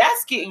 Right.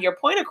 That's getting your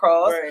point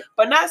across, right.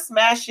 But not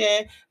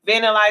smashing,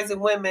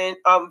 vandalizing women.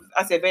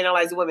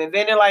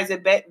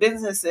 Vandalizing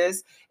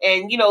businesses.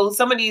 And,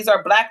 some of these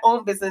are Black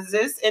owned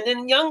businesses and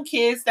then young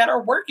kids that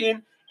are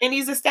working in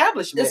these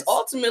establishments. It's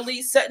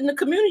ultimately setting the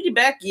community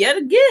back yet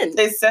again.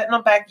 They're setting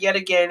them back yet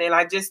again, and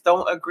I just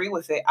don't agree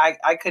with it.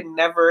 I could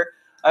never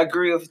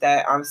agree with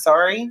that. I'm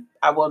sorry.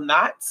 I will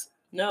not.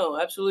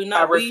 No, absolutely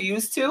not. I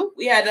refuse to.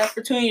 We had the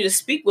opportunity to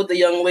speak with a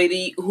young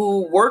lady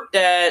who worked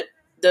at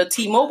the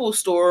T-Mobile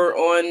store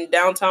on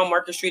downtown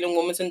Market Street in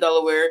Wilmington,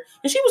 Delaware,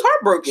 and she was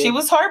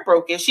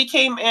heartbroken. She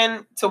came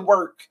in to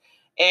work.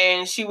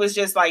 And she was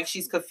just like,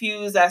 she's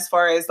confused as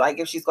far as like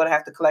if she's going to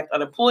have to collect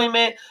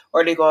unemployment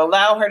or they're going to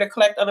allow her to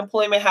collect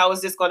unemployment. How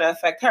is this going to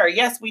affect her?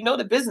 Yes, we know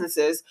the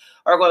businesses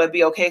are going to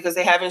be okay because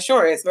they have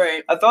insurance.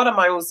 Right. A thought of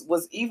mine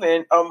was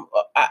even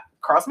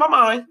crossed my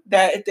mind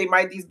that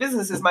these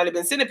businesses might have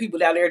been sending people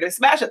down there to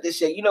smash up this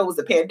shit. It was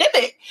a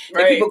pandemic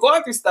and people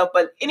going through stuff.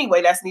 But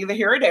anyway, that's neither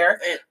here or there.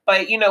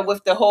 Right. But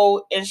with the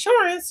whole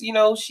insurance,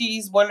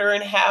 she's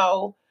wondering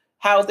how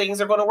things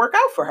are going to work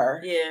out for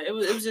her. Yeah, it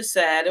was just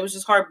sad. It was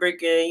just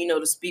heartbreaking,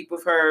 to speak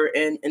with her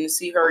and to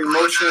see her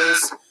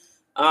emotions.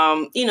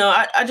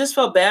 I just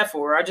felt bad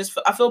for her.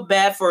 I feel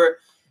bad for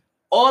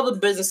all the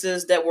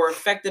businesses that were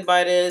affected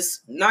by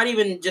this. Not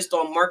even just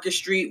on Market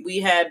Street. We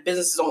had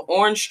businesses on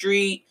Orange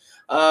Street,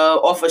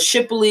 off of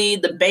Shipley.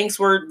 The banks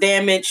were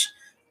damaged.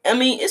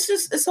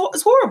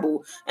 It's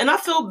horrible. And I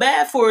feel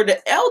bad for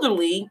the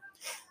elderly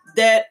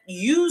that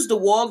use the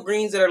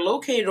Walgreens that are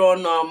located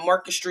on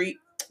Market Street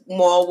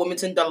Mall,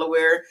 Wilmington,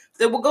 Delaware,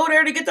 that will go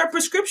there to get their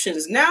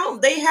prescriptions. Now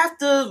they have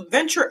to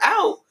venture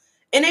out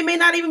and they may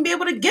not even be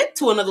able to get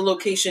to another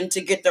location to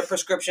get their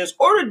prescriptions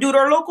or to do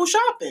their local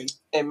shopping.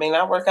 It may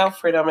not work out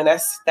for them, and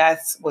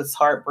that's what's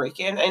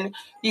heartbreaking. And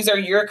these are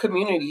your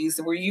communities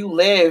where you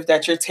live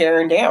that you're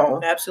tearing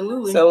down.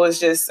 Absolutely. So it's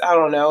just, I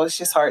don't know, it's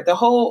just hard. The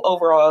whole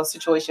overall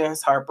situation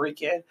is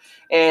heartbreaking.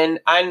 And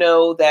I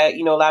know that,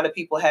 a lot of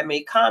people have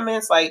made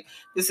comments like,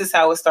 this is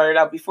how it started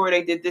out before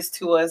they did this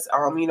to us,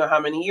 how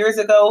many years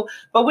ago.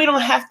 But we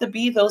don't have to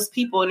be those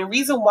people. And the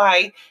reason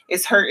why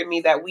it's hurting me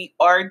that we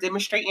are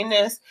demonstrating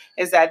this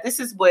is that this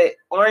is what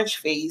Orange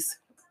Face,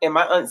 in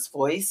my aunt's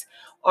voice,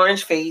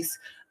 Orange Face,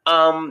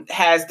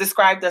 has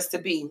described us to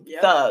be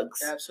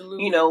thugs.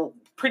 Absolutely. You know,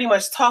 pretty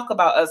much talk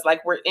about us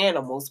like we're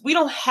animals. We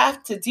don't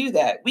have to do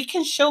that. We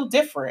can show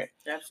different.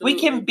 Absolutely. We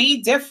can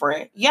be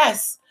different.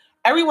 Yes,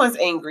 everyone's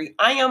angry.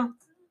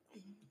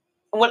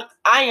 When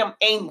I am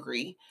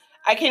angry,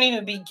 I can't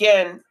even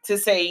begin to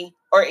say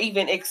or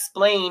even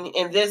explain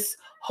in this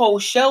whole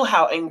show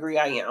how angry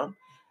I am.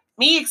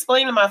 Me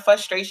explaining my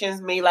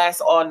frustrations may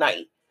last all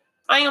night.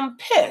 I am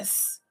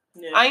pissed.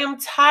 Yeah. I am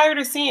tired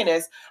of seeing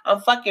this. I'm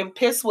fucking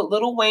pissed with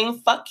Lil Wayne.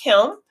 Fuck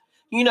him.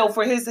 You know,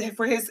 for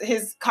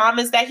his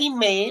comments that he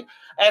made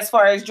as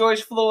far as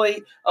George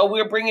Floyd,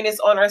 we're bringing this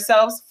on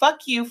ourselves. Fuck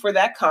you for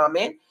that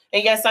comment.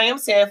 And yes, I am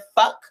saying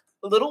fuck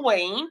Lil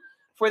Wayne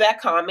for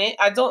that comment.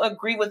 I don't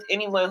agree with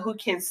anyone who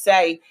can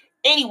say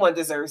anyone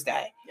deserves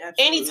that.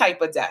 Absolutely. Any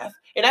type of death.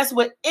 And that's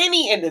with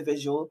any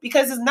individual,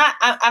 because it's not,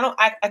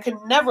 I can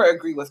never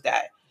agree with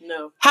that.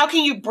 No. How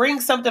can you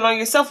bring something on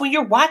yourself when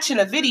you're watching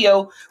a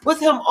video with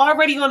him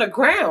already on the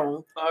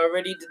ground?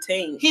 Already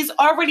detained. He's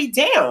already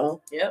down.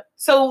 Yep.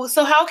 So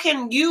how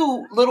can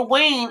you, Lil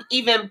Wayne,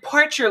 even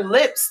part your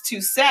lips to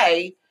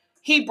say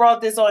he brought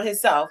this on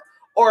himself?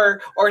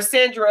 Or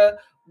Sandra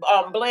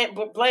Bland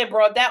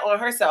brought that on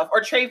herself,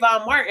 or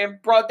Trayvon Martin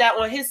brought that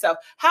on himself.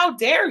 How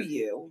dare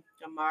you?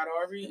 Ahmaud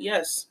Arbery,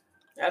 yes.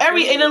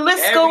 And the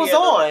list goes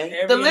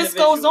on. The list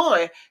goes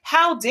on.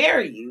 How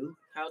dare you?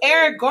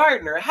 Eric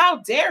Gardner, how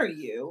dare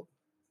you?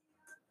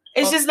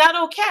 It's just not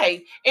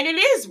okay. And it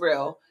is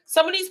real.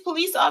 Some of these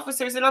police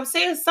officers, and I'm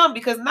saying some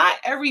because not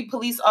every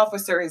police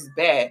officer is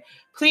bad.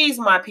 Please,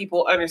 my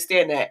people,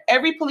 understand that.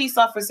 Every police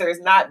officer is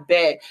not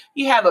bad.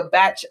 You have a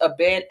batch of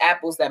bad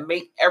apples that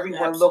make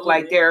everyone look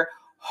like they're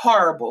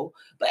horrible.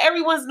 But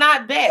everyone's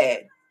not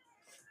bad.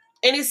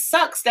 And it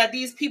sucks that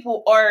these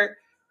people are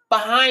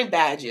behind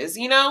badges,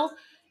 you know?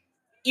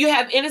 You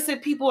have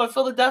innocent people in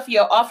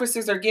Philadelphia,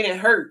 officers are getting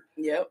hurt.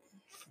 Yep.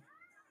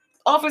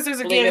 Officers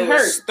are getting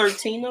hurt.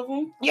 13 of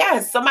them?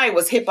 Yes, somebody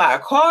was hit by a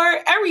car,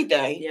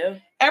 everything. Yeah.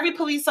 Every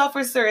police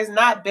officer is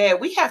not bad.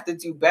 We have to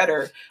do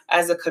better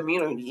as a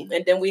community.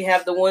 And then we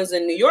have the ones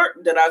in New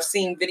York that I've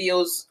seen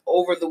videos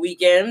over the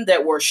weekend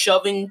that were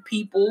shoving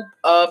people,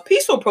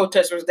 peaceful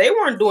protesters. They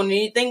weren't doing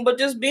anything but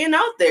just being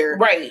out there.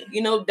 Right.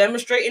 You know,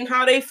 demonstrating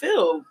how they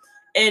feel.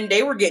 And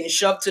they were getting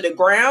shoved to the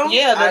ground.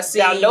 Yeah,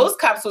 those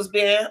cops was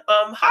being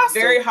hostile.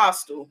 Very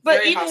hostile.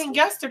 But even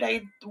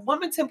yesterday, the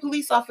Wilmington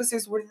police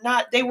officers were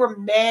not, they were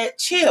mad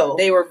chill.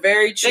 They were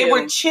very chill. They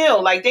were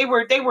chill. Like they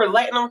were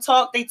letting them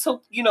talk. They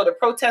took, the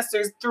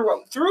protesters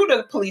through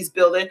the police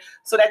building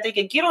so that they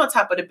could get on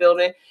top of the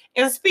building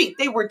and speak.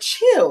 They were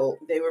chill.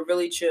 They were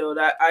really chilled.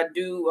 I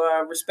do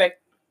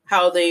respect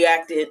how they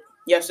acted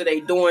yesterday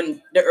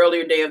during the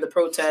earlier day of the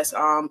protest.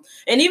 And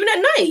even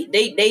at night,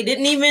 they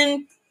didn't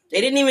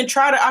even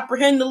try to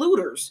apprehend the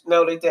looters.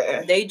 No, they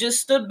didn't. They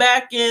just stood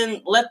back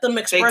and let them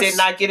express. They did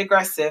not get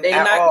aggressive. They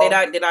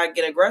did not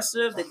get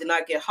aggressive. They did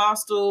not get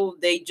hostile.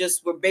 They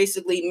just were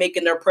basically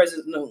making their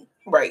presence known.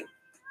 Right.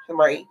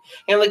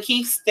 And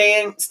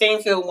Lakeith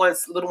Stanfield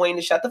wants Lil Wayne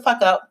to shut the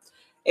fuck up.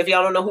 If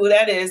y'all don't know who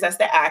that is, that's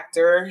the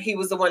actor. He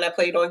was the one that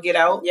played on Get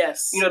Out.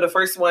 Yes. The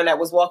first one that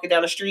was walking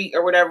down the street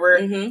or whatever,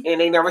 and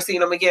they never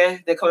seen him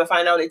again. They come to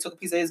find out they took a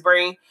piece of his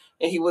brain,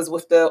 and he was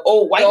with the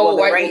old white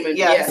woman, right?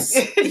 Yes.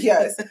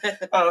 Yes.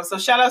 So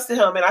shout outs to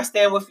him, and I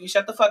stand with you.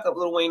 Shut the fuck up,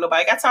 Lil Wayne.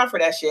 Nobody got time for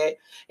that shit.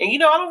 And I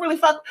don't really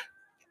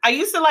I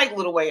used to like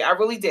Lil Wayne. I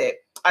really did.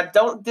 I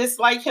don't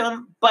dislike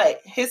him, but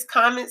his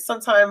comments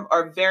sometimes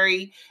are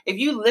very, if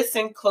you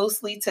listen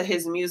closely to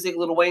his music,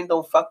 Lil Wayne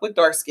don't fuck with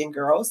dark-skinned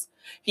girls.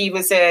 He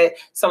even said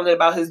something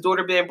about his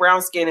daughter being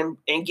brown skin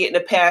and getting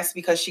a pass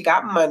because she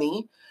got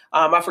money.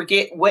 I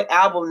forget what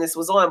album this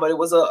was on, but it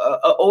was a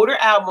older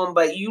album.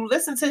 But you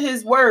listen to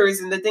his words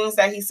and the things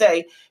that he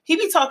say, he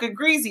be talking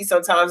greasy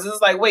sometimes. It's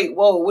like, wait,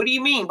 whoa, what do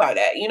you mean by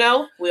that?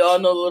 We all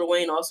know Lil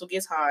Wayne also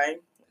gets high.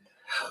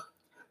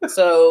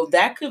 So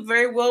that could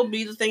very well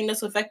be the thing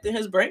that's affecting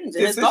his brains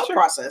and his thought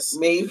process.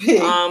 Maybe.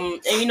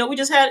 And he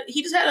just had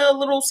a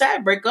little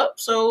sad breakup.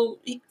 So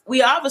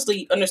we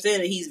obviously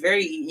understand that he's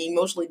very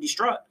emotionally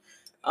distraught.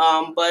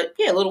 But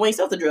yeah, Lil Wayne,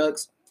 self the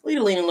drugs. Leave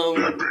the lean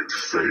alone.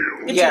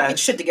 Get your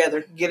shit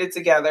together. Get it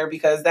together,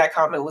 because that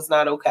comment was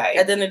not okay.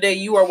 At the end of the day,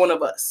 you are one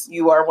of us.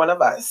 You are one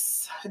of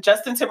us.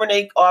 Justin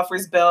Timberlake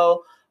offers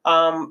bail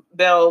to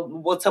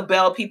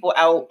bail people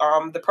out,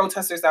 the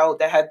protesters out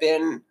that have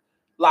been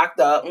locked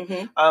up.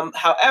 Mm-hmm.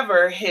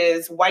 However,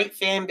 his white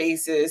fan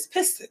base is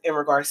pissed in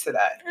regards to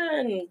that.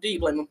 And do you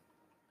blame them?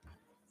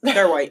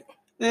 They're white.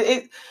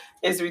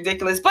 It's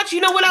ridiculous. But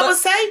you know what I would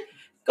say?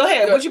 Go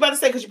ahead. What you about to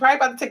say? Because you're probably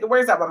about to take the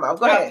words out of my mouth.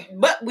 Go ahead.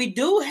 But we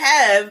do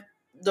have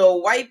the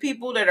white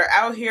people that are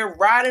out here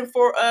riding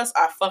for us.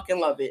 I fucking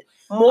love it.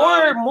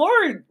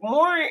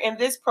 More in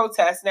this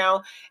protest.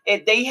 Now,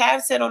 they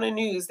have said on the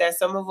news that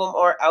some of them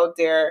are out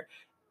there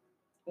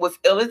with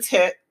ill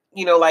intent.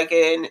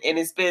 And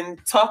it's been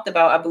talked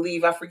about, I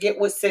believe, I forget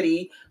what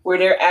city, where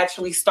they're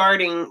actually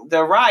starting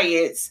the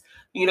riots,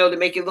 to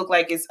make it look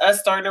like it's us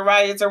starting the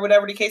riots or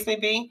whatever the case may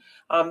be.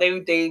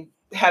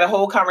 had a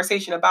whole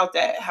conversation about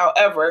that.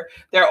 However,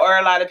 there are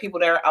a lot of people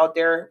that are out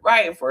there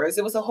rioting for us.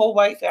 It was a whole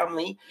white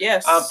family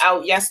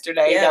out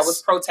yesterday that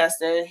was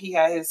protesting. He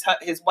had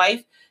his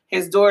wife,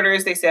 his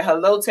daughters. They said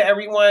hello to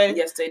everyone.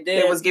 Yes, they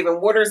did. They was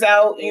giving waters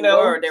out. They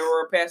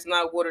were passing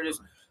out waters.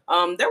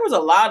 There was a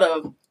lot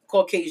of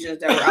Caucasians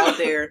that were out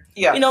there,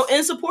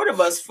 in support of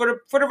us for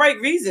the right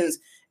reasons.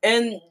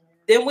 And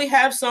then we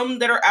have some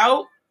that are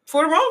out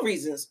for the wrong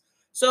reasons.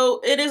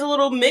 So it is a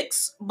little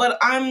mixed, but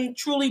I'm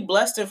truly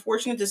blessed and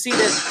fortunate to see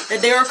that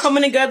they are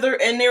coming together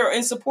and they are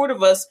in support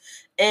of us.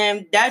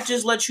 And that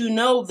just lets you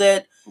know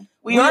that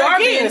we are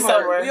being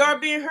heard. We are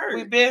being heard.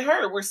 We've been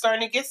heard. We're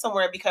starting to get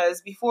somewhere,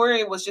 because before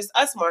it was just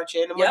us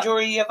marching, the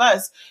majority of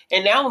us.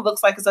 And now it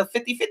looks like it's a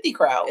 50-50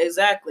 crowd.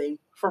 Exactly.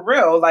 For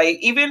real. Like,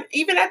 even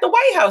at the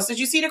White House, did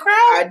you see the crowd?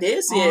 I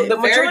did see it. The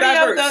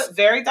majority of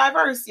very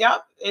diverse.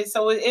 Yep. And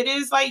so it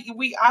is like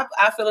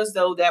I feel as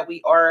though that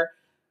we are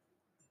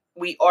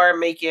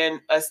making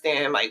a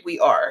stand, like we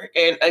are.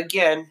 And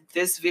again,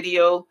 this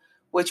video,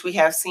 which we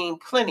have seen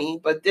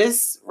plenty, but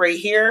this right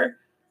here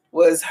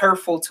was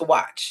hurtful to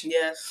watch.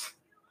 Yes.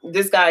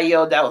 This guy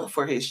yelled out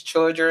for his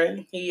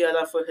children. He yelled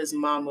out for his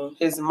mama.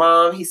 His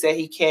mom. He said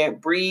he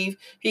can't breathe.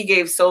 He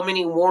gave so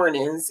many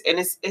warnings, and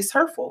it's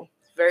hurtful.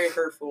 Very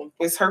hurtful.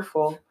 It's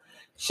hurtful.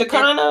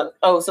 Shekinah.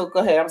 So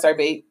go ahead. I'm sorry,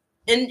 babe.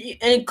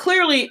 And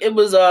clearly it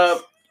was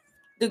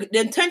the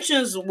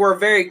intentions were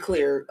very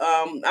clear.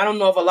 I don't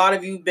know if a lot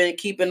of you have been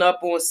keeping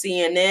up on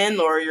CNN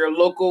or your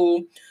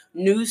local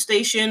news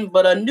station,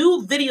 but a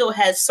new video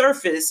has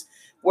surfaced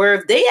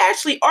where they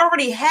actually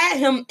already had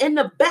him in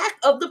the back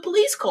of the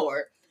police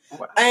car.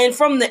 Wow. And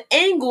from the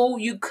angle,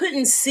 you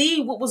couldn't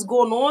see what was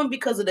going on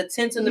because of the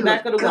tents in the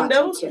back of the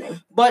windows.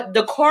 But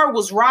the car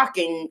was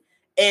rocking.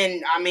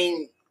 And, I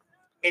mean,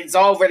 it's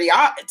already,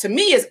 to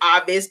me, it's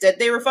obvious that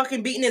they were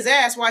fucking beating his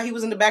ass while he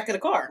was in the back of the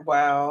car.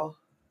 Wow.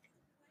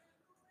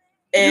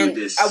 And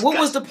what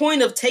was the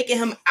point of taking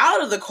him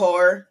out of the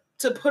car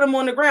to put him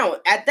on the ground?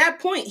 At that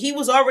point, he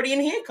was already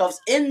in handcuffs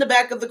in the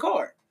back of the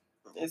car.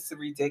 It's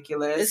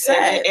ridiculous. It's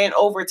sad. And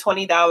over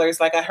 $20.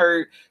 Like, I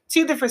heard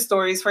two different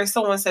stories. First,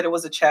 someone said it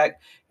was a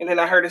check. And then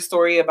I heard a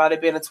story about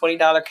it being a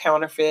 $20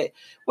 counterfeit.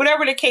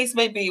 Whatever the case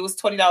may be, it was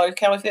 $20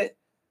 counterfeit.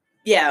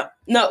 Yeah.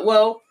 No,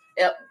 well,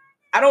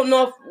 I don't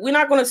know if we're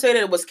not going to say that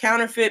it was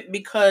counterfeit,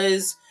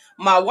 because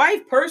my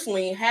wife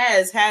personally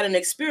has had an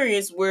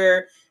experience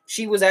where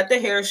she was at the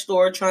hair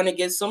store trying to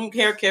get some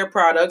hair care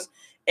products,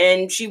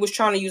 and she was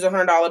trying to use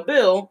 $100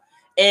 bill,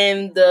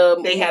 and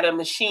they had a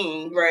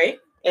machine, right?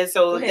 And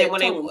so then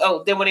when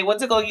they went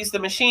to go use the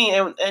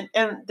machine,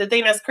 and the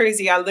thing that's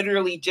crazy, I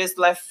literally just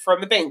left from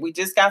the bank. We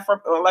just left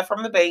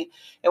from the bank,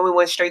 and we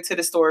went straight to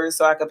the store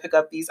so I could pick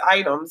up these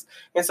items.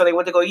 And so they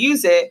went to go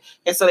use it,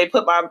 and so they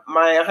put my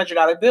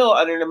 $100 bill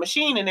under the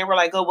machine, and they were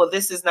like, "Oh, well,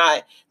 this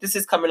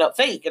is coming up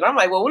fake." And I'm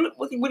like, "Well,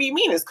 what do you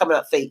mean it's coming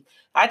up fake?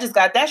 I just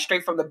got that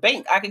straight from the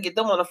bank. I could get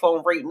them on the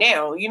phone right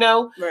now,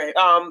 Right.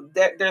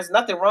 There's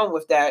nothing wrong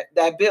with that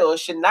bill. It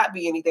should not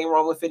be anything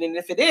wrong with it. And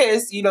if it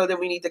is, then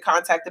we need to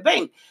contact the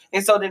bank."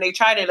 And so then they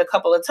tried it a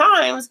couple of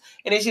times,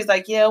 and it's just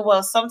like, yeah,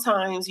 well,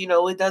 sometimes,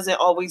 it doesn't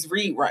always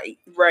read right.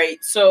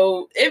 Right.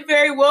 So it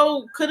very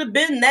well could have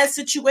been that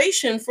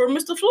situation for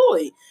Mr.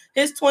 Floyd.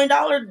 His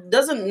 $20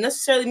 doesn't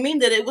necessarily mean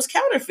that it was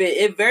counterfeit.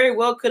 It very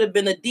well could have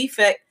been a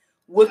defect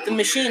with the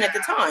machine at the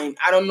time.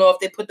 I don't know if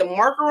they put the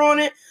marker on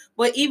it,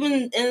 but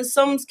even in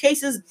some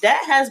cases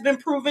that has been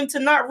proven to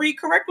not read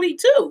correctly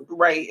too.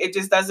 Right. It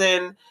just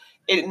doesn't,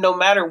 no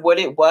matter what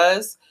it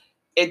was,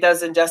 it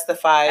doesn't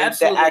justify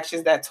Absolutely. The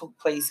actions that took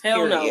place.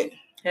 Hell period.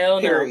 No.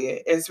 Hell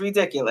period. No. It's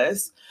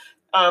ridiculous.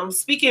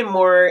 Speaking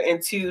more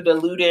into the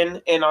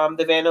looting and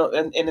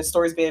and the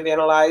stores being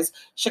vandalized,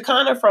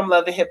 Shekinah from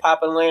Love and Hip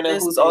Hop Atlanta,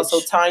 who's also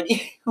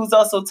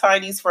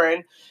Tiny's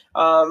friend.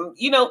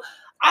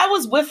 I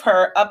was with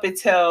her up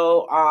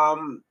until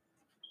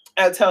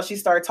she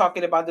started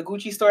talking about the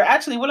Gucci store.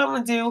 Actually, what I'm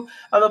going to do,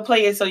 I'm going to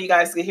play it so you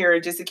guys can hear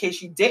it, just in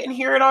case you didn't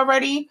hear it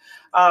already.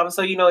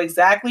 So you know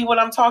exactly what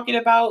I'm talking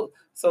about.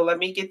 So let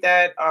me get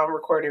that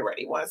recording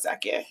ready. 1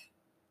 second.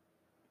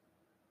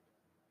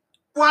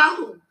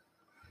 Wow.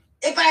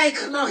 If I ain't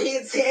come on here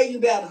and tell you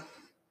better.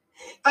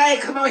 If I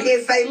ain't come on here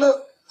and say,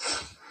 look,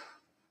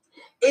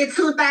 it's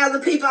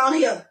 2,000 people on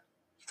here.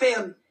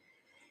 Feel me?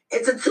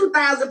 It's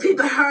 2,000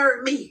 people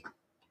heard me.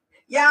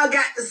 Y'all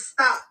got to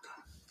stop.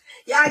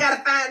 Y'all got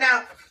to find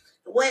out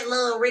what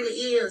love really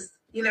is.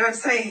 You know what I'm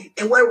saying?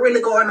 And what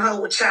really going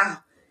on with y'all.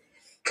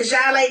 Because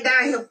y'all ain't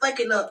down here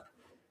fucking up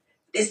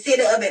the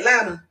city of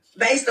Atlanta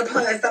based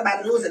upon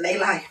somebody losing their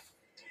life.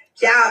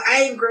 Y'all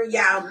angry.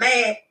 Y'all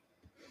mad.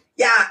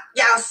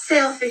 Y'all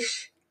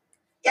selfish.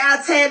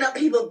 Y'all tearing up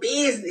people's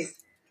business.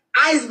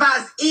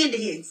 Icebox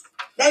Indians.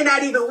 They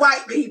not even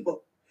white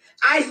people.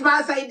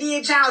 Icebox ain't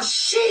did y'all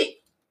shit.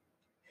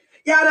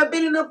 Y'all done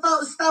been in the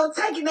folks' store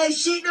taking that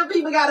shit. Them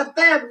people got a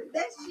family.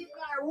 That shit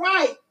not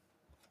right.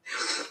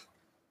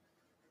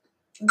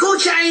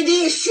 Gucci ain't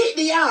did shit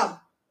to y'all.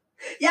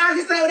 Y'all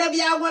can say whatever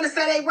y'all want to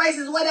say. They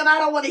racist, whatever. I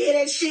don't want to hear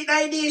that shit. They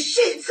ain't did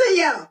shit to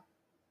y'all.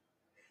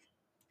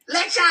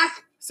 Let y'all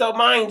So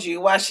mind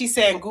you, while she's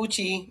saying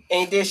Gucci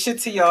ain't did shit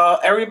to y'all,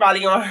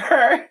 everybody on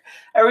her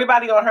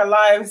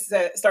live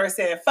started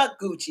saying fuck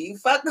Gucci,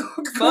 fuck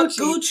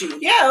Gucci.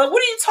 Yeah, what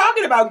are you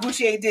talking about?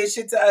 Gucci ain't did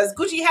shit to us.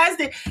 Gucci has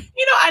the,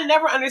 I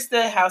never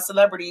understood how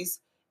celebrities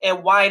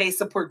and why they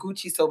support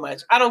Gucci so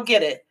much. I don't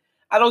get it.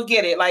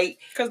 Like,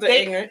 because they're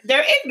ignorant.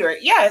 They're ignorant.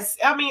 Yes,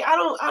 I mean I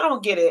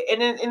don't get it.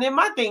 And then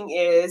my thing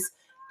is,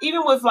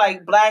 even with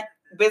like black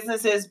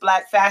businesses,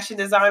 black fashion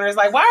designers,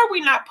 like, why are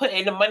we not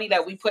putting the money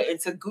that we put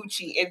into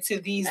Gucci into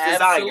these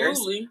designers?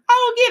 Absolutely.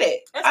 I don't get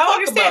it. Let's I don't talk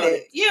understand about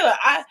it. Yeah,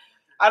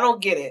 I don't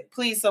get it.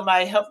 Please,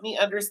 somebody help me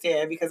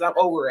understand, because I'm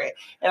over it.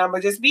 And I'm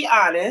gonna just be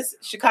honest.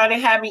 She kind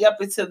of had me up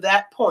until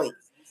that point.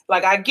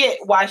 Like, I get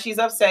why she's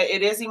upset.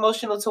 It is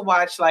emotional to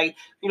watch, like,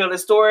 the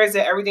stores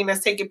and everything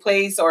that's taking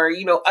place, or,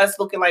 us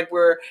looking like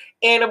we're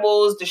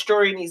animals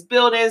destroying these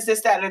buildings,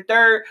 this, that, and the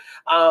third.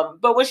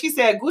 But when she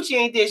said Gucci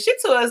ain't did shit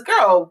to us,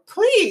 girl,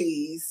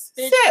 please.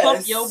 Bitch, sis,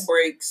 pump your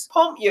brakes.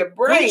 Pump your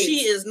brakes.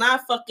 Gucci is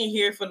not fucking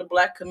here for the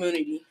black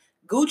community.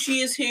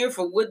 Gucci is here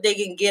for what they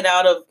can get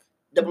out of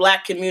the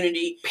black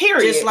community.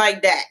 Period. Just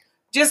like that.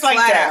 Just like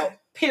Flat that. out.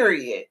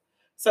 Period.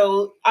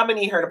 So I'm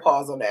gonna need her to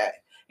pause on that.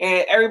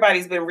 And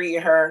everybody's been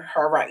reading her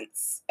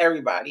rights.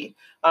 Everybody.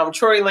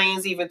 Tory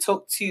Lanez even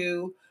took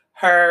to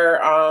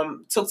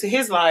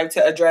his live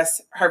to address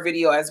her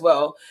video as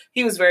well.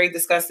 He was very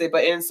disgusted,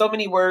 but in so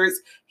many words,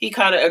 he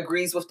kind of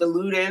agrees with the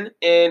looting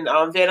and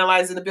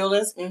vandalizing the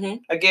buildings. Mm-hmm.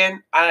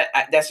 Again, I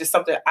that's just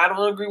something I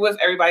don't agree with.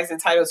 Everybody's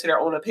entitled to their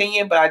own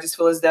opinion, but I just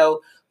feel as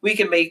though we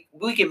can make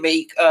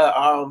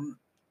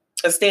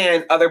a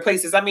stand other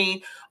places. I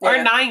mean, our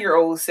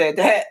 9-year-old said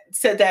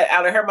that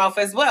out of her mouth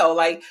as well.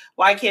 Like,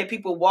 why can't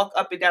people walk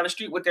up and down the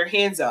street with their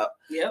hands up?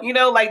 Yep.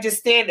 Like, just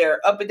stand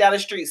there up and down the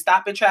street,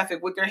 stopping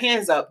traffic with their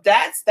hands up.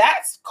 That's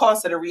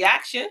causing a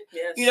reaction.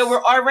 Yes.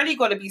 We're already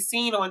going to be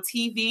seen on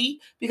TV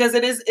because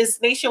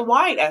it's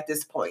nationwide at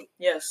this point.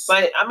 Yes.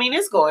 But I mean,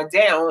 it's going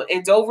down.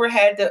 And Dover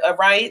had a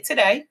riot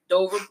today.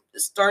 Dover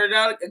started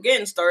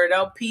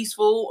out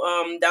peaceful.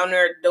 Down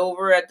there at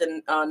Dover at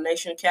the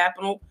nation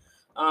capital.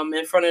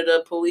 In front of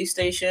the police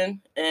station,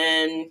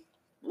 and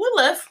we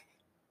left,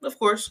 of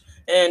course,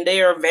 and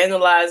they are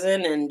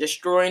vandalizing and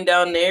destroying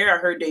down there. I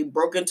heard they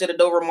broke into the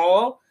Dover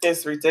Mall.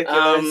 It's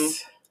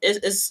ridiculous.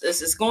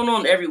 It's going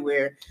on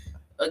everywhere.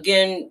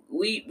 Again,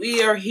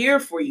 we are here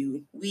for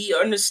you. We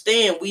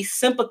understand. We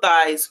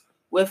sympathize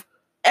with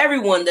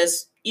everyone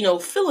that's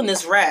feeling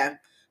this wrath.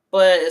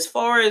 But as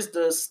far as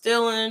the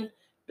stealing,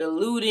 the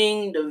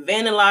looting, the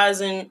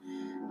vandalizing,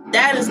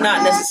 that is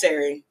not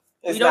necessary.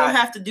 We don't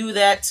have to do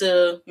that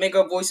to make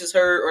our voices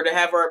heard or to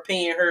have our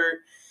opinion heard,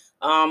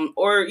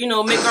 or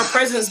make our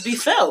presence be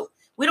felt.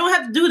 We don't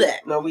have to do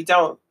that. No, we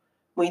don't.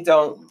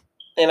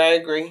 And I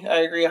agree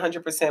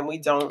 100%. We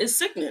don't. It's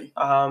sickening.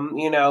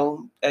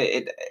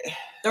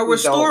 There were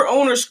store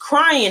owners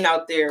crying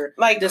out there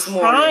like this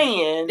morning.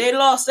 Crying. They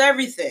lost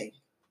everything.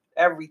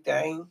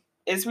 Everything.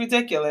 It's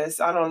ridiculous.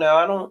 I don't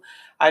know.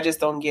 I just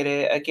don't get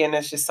it. Again,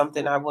 that's just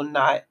something I will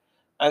not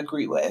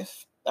agree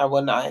with. I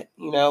will not.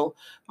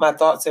 My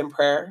thoughts and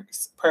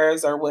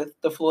prayers are with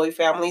the Floyd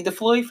family. The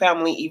Floyd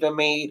family even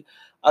made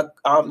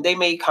they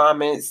made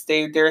comments.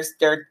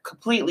 They're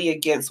completely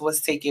against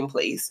what's taking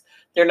place.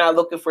 They're not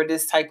looking for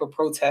this type of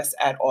protest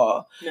at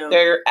all. No.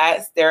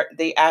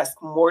 They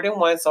asked more than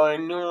once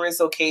on numerous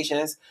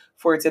occasions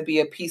for it to be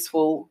a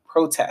peaceful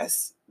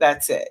protest.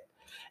 That's it.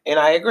 And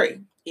I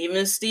agree.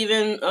 Even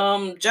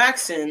Steven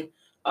Jackson,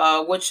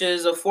 which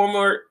is a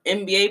former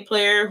NBA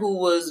player who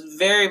was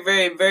very,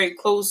 very, very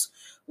close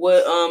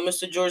with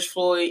Mr. George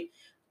Floyd,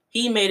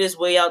 he made his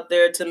way out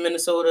there to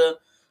Minnesota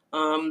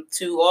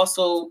to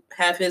also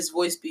have his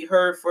voice be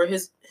heard for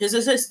his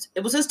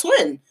it was his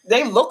twin.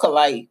 They look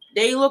alike.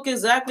 They look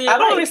exactly alike. I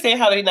don't understand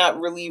how they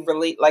not really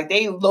relate. Like,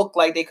 they look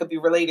like they could be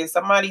related.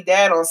 Somebody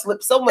dad on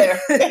slip somewhere.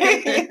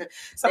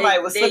 Somebody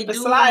was slip and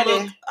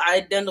sliding. Look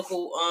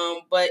identical.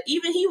 But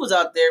even he was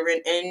out there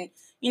and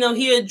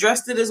he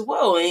addressed it as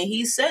well. And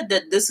he said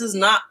that this is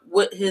not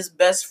what his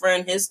best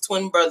friend, his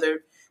twin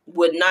brother,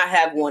 would not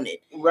have wanted.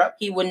 Right.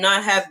 He would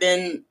not have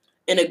been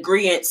in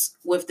agreement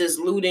with this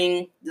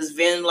looting, this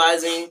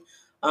vandalizing,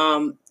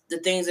 the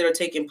things that are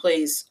taking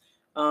place.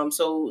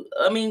 So,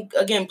 I mean,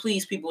 again,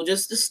 please, people,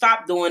 just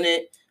stop doing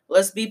it.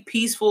 Let's be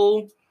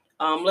peaceful.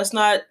 Let's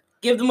not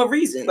give them a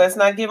reason. Let's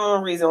not give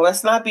them a reason.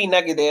 Let's not be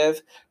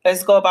negative.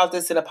 Let's go about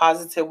this in a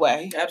positive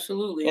way.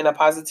 Absolutely. In a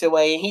positive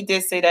way. And he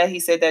did say that.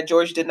 He said that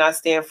George did not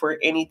stand for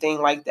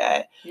anything like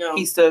that. No.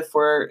 He stood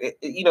for,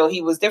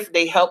 he was different.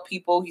 They helped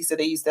people. He said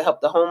they used to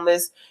help the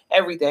homeless,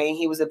 everything.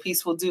 He was a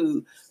peaceful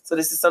dude. So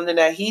this is something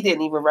that he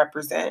didn't even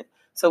represent.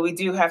 So we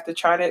do have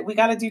to we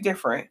got to do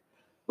different.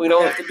 We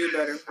don't have to do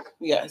better.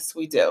 Yes,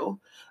 we do.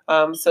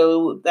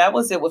 So that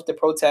was it with the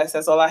protest.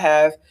 That's all I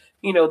have.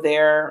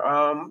 There.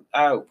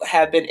 I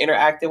have been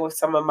interacting with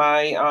some of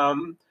my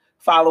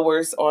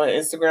followers on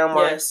Instagram,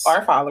 or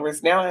our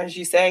followers now, as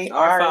you say,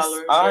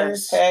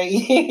 ours.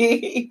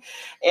 Hey.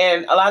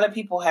 And a lot of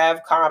people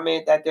have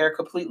commented that they're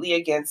completely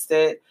against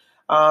it.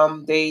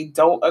 They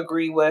don't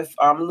agree with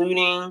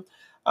looting.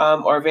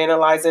 or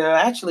vandalizing. And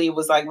actually, it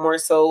was like more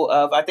so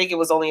of, I think it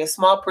was only a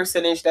small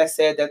percentage that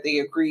said that they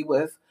agree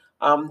with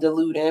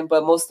diluting,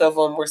 but most of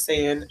them were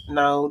saying,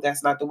 no,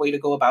 that's not the way to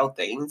go about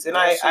things. And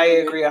I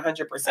agree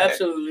 100%.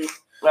 Absolutely.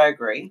 I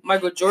agree.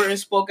 Michael Jordan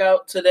spoke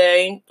out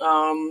today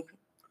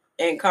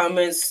in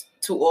comments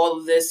to all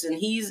of this, and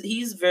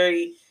he's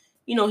very,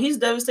 he's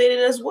devastated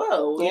as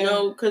well,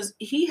 because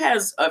he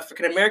has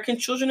African-American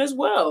children as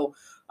well.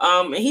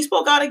 And he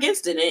spoke out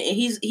against it, and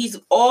he's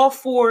all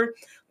for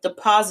the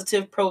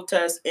positive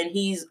protest, and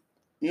he's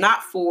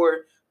not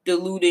for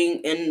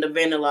diluting and the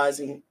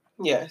vandalizing.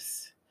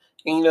 Yes.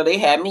 And, they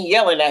had me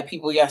yelling at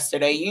people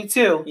yesterday. You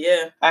too.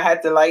 Yeah. I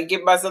had to,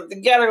 get myself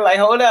together,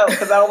 hold up,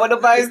 because I don't want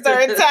nobody to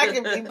start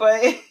attacking me.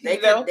 But, they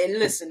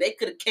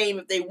could have came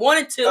if they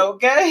wanted to.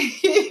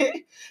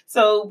 Okay.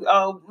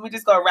 So, we're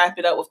just going to wrap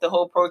it up with the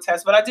whole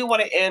protest. But I do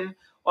want to end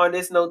on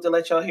this note to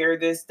let y'all hear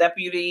this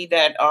deputy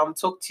that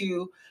took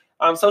to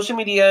social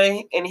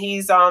media, and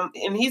he's a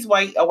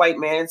white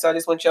man. So I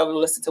just want y'all to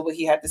listen to what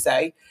he had to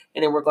say.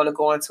 And then we're going to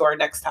go on to our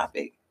next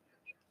topic.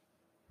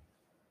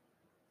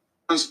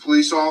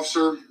 Police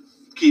officer,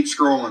 keep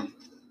scrolling.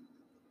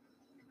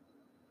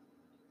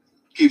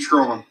 Keep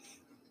scrolling.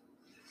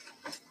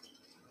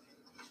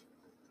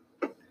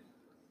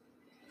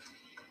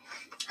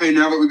 Hey,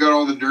 now that we got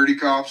all the dirty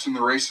cops and the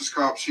racist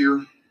cops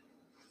here,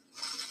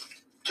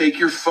 take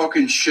your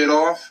fucking shit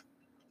off,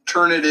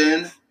 turn it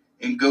in,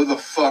 and go the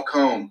fuck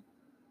home.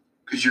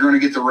 Because you're going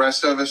to get the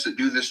rest of us that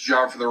do this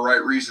job for the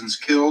right reasons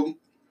killed.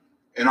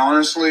 And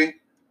honestly,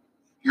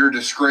 you're a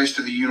disgrace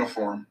to the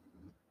uniform.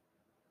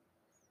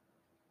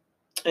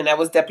 And that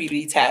was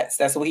Deputy Tats.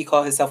 That's what he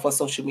called himself on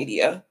social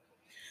media.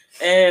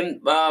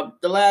 And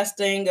the last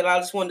thing that I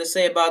just wanted to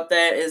say about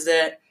that is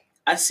that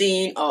I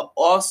seen an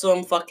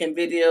awesome fucking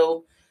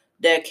video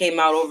that came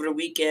out over the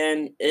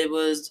weekend. It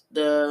was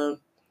the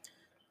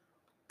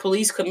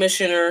police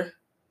commissioner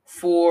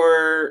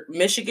for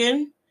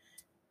Michigan.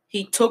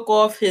 He took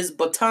off his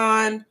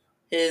baton,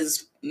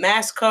 his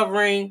mask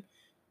covering.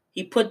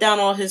 He put down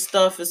all his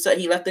stuff and said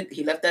he left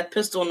that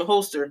pistol in the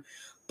holster.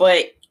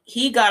 But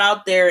he got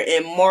out there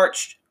and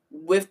marched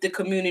with the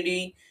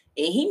community,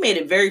 and he made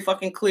it very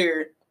fucking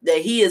clear that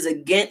he is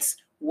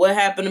against what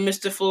happened to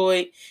Mr.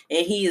 Floyd,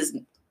 and he is,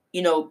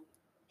 he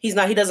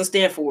doesn't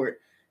stand for it.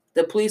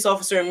 The police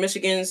officer in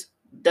Michigan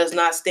does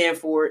not stand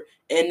for it,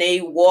 and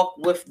they walk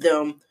with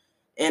them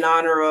in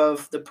honor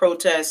of the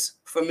protests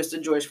for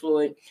Mr. George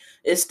Floyd.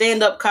 It's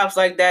stand-up cops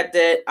like that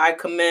I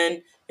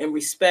commend and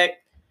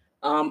respect.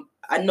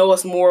 I know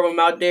it's more of them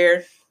out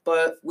there,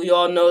 but we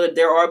all know that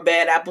there are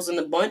bad apples in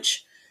the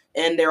bunch,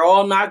 and they're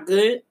all not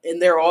good,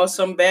 and there are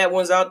some bad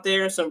ones out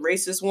there, some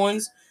racist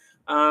ones.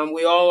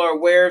 We all are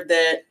aware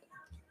that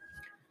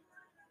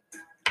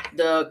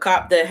the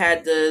cop that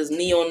had the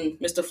knee on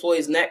Mr.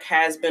 Floyd's neck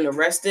has been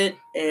arrested,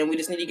 and we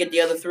just need to get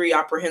the other 3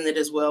 apprehended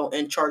as well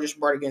and charges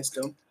brought against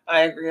them.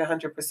 I agree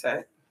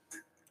 100%.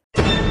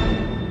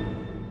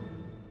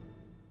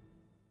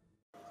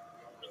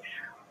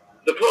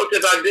 The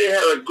protest, I did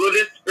have a good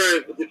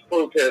experience with this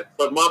protest,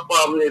 but my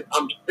problem is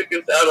I'm sick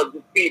and tired of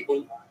these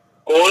people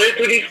going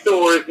into these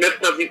stores,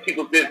 messing up these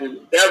people's business.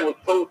 That was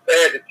so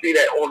sad to see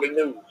that on the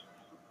news.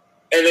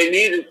 And they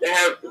needed to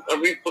have a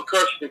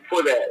repercussion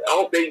for that. I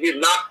hope they get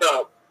knocked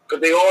out,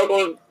 because they are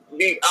going to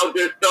be out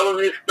there selling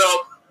this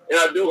stuff, and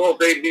I do hope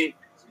they get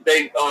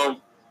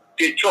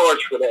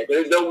charged for that.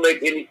 It don't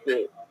make any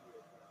sense.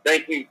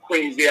 Thank you,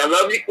 Queen B. I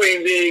love you,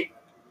 Queen B.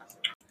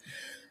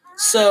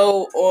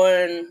 So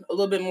on a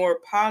little bit more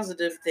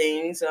positive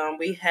things,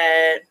 we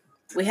had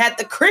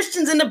the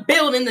Christians in the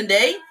building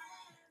today.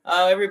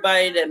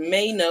 Everybody that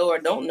may know or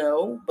don't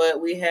know,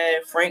 but we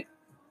had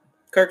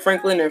Kirk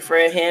Franklin and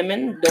Fred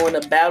Hammond doing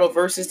a battle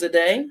versus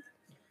today.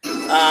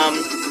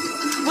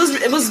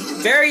 It was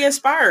very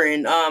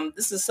inspiring.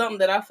 This is something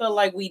that I felt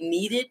like we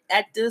needed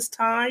at this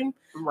time.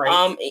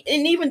 Right.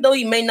 And even though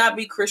you may not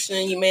be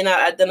Christian, you may not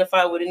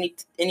identify with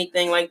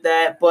anything like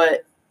that,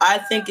 but I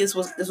think this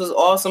was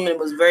awesome. It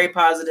was very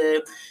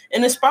positive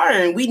and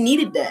inspiring. We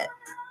needed that.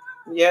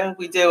 Yeah,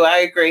 we do. I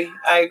agree.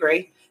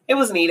 It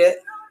was needed.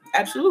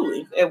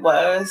 Absolutely. It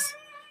was.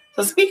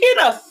 So speaking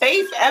of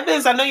Faith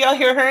Evans, I know y'all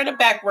hear her in the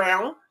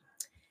background.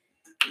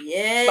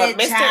 Yeah, but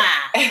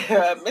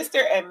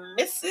Mr. and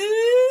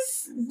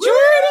Mrs.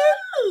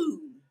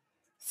 Jordan.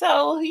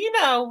 So,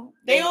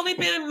 they only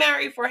been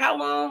married for how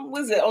long?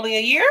 Was it only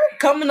a year?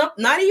 Coming up,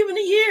 not even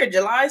a year.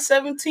 July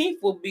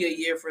 17th will be a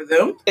year for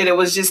them. And it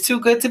was just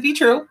too good to be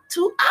true.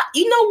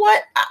 You know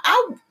what?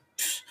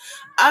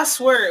 I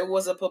swear it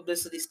was a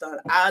publicity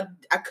stunt. I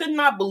could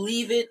not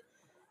believe it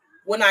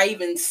when I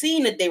even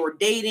seen that they were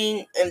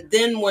dating, and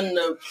then when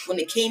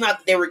it came out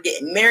that they were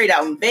getting married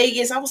out in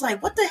Vegas, I was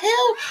like, what the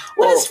hell?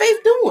 What is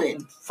Faith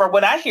doing? From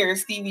what I hear,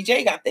 Stevie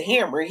J got the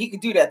hammer. He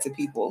could do that to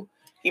people.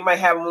 He might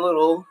have a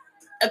little...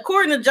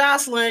 According to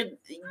Jocelyn,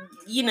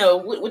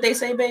 what they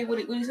say, babe? What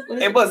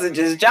it wasn't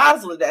just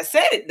Jocelyn that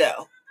said it,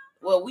 though.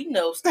 Well, we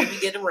know Stevie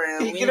get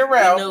around. Get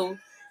around. We know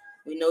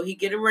We know he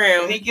get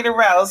around. He get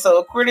around. So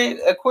according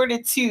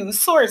to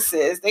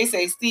sources, they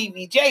say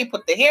Stevie J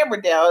put the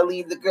hammer down and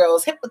leave the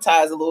girls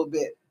hypnotized a little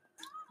bit.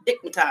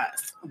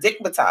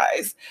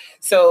 Dickmatized.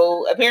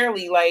 So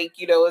apparently, like,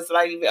 it's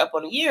not even up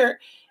on a year,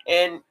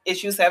 and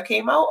issues have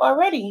came out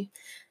already.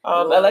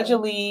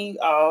 Allegedly,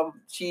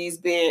 she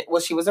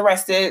was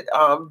arrested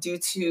due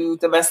to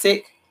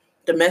domestic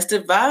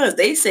violence.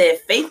 They said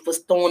Faith was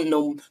throwing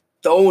them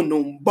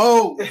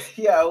bones.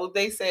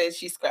 They said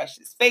she scratched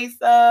his face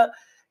up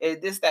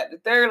and this, that, the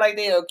third. Like,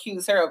 they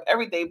accuse her of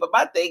everything. But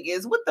my thing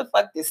is, what the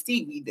fuck did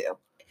Stevie do?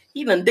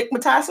 He done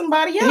dickmatized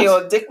somebody else. He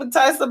done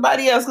dickmatized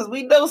somebody else, because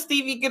we know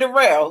Stevie get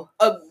around.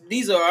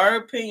 These are our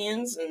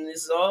opinions, and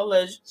this is all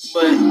alleged.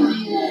 But,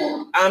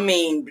 I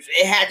mean,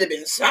 it had to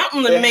be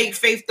something to make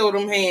Faith throw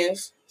them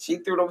hands. She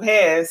threw them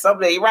hands.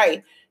 Something ain't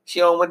right. She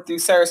done went through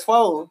Sir's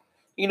phone.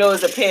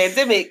 It's a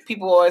pandemic.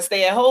 People on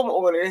stay-at-home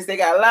orders. They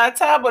got a lot of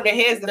time on their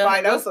hands to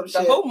find out some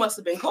shit. The hoe must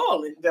have been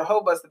calling.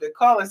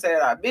 Saying,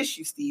 I miss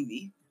you,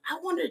 Stevie. I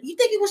wonder, you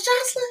think it was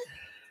Jocelyn?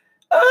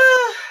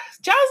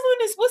 Jocelyn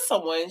is with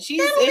someone. Is she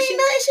a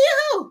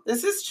hoe?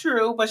 This is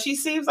true, but she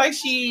seems like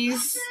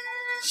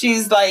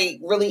she's like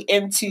really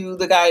into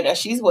the guy that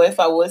she's with.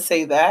 I would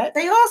say that.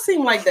 They all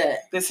seem like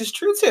that. This is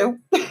true too.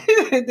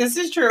 This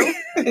is true.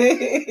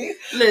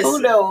 Listen, who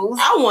knows?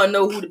 I want to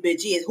know who the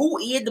bitch is. Who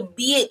is the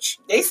bitch?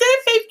 They said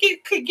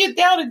Faith could get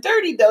down and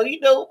dirty though.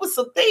 It was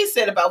some things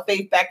said about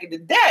Faith back in the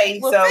day.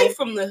 Well, so Faith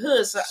from the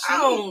hood, so I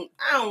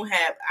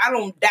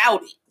don't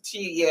doubt it.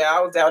 I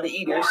don't doubt it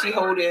either.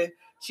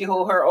 She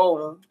hold her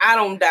own. I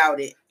don't doubt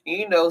it.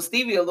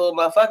 Stevie a little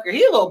motherfucker.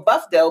 He a little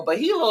buff though, but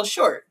he a little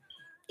short.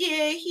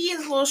 Yeah, he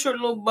is a little short,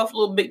 little buff,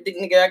 little big dick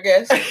nigga, I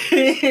guess.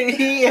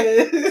 He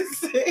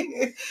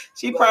is.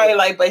 She probably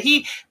like, but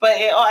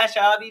in all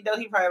actuality though,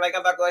 he probably like,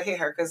 I'm not gonna hit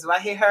her, because if I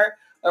hit her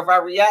or if I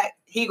react,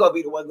 he gonna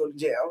be the one go to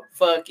jail.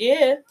 Fuck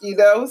yeah.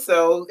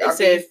 So they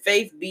said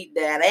Faith beat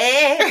that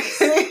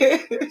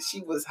ass.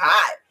 She was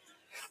hot.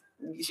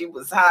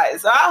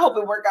 So I hope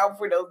it work out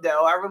for them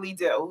though. I really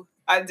do.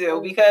 I do,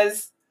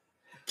 because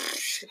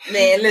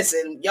man,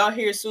 listen, y'all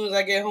hear as soon as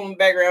I get home.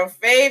 Background,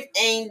 Faith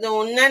ain't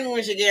doing nothing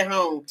when she get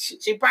home.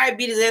 She probably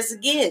beat his ass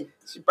again.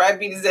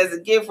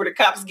 For the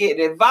cops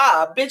getting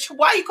involved. Bitch,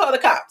 why you call the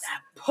cops?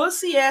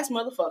 Pussy ass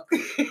motherfucker.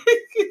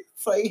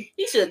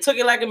 He should have took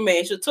it like a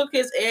man. Should have took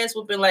his ass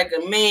whooping like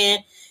a man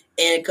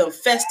and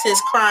confessed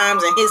his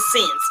crimes and his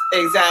sins.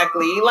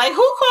 Exactly. Like,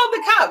 who called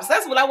the cops?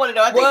 That's what I want to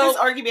know. I think this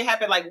argument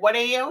happened like 1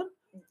 a.m.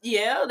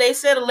 Yeah, they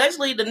said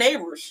allegedly the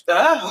neighbors.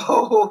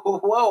 Oh,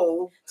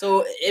 whoa.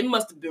 So it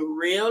must have been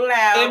real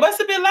loud. It must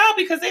have been loud,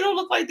 because they don't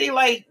look like they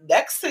like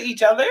next to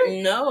each other.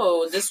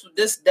 No, this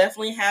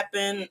definitely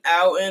happened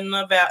out in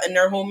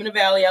their home in the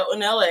valley out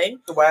in LA.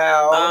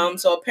 Wow.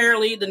 So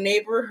apparently the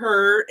neighbor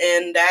heard,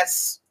 and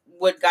that's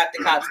what got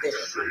the cops there.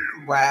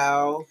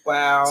 Wow.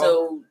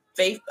 So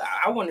Faith,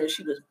 I wonder if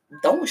she was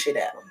throwing shit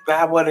at him.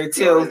 I wonder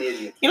too.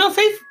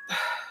 Faith.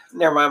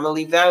 Never mind, I'm gonna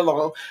leave that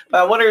alone.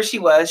 But I wonder if she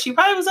was. She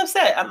probably was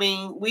upset. I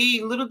mean,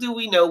 little do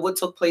we know what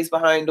took place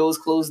behind those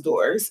closed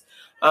doors.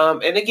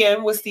 And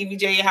again, with Stevie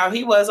J and how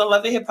he was on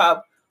Love and Hip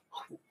Hop,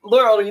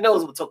 Lord only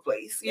knows what took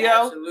place. You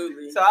know?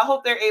 Absolutely. So I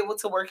hope they're able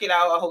to work it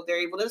out. I hope they're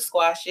able to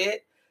squash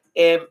it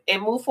and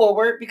move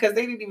forward, because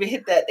they didn't even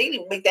hit that. They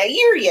didn't make that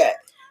year yet.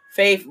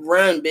 Faith,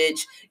 run, bitch.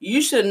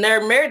 You should have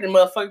never married the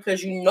motherfucker,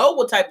 because you know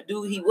what type of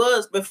dude he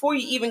was before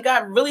you even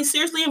got really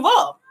seriously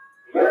involved.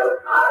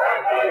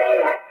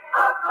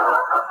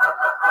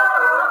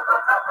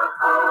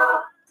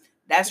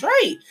 That's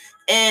right.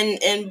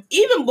 And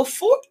even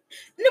before,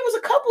 there was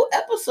a couple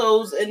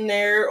episodes in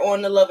there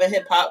on the Love and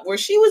Hip Hop where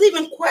she was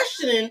even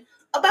questioning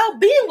about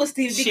being with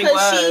Steve,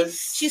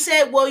 because she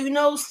said,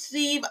 well,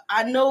 Steve,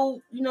 I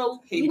know,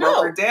 he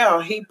broke her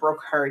down. He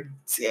broke her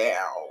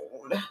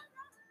down.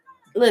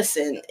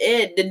 Listen,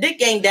 the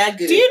dick ain't that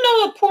good. Do you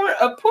know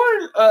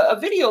a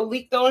video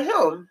leaked on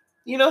him?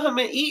 Him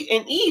and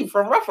Eve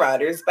from Rough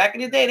Riders. Back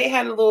in the day, they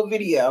had a little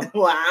video.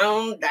 Well,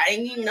 I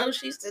didn't even know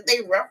she said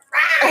they rough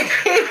ride.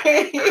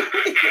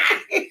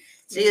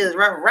 She is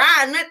rough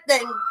riding that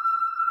thing.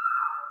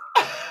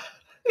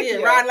 She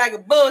is riding like a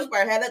bull. She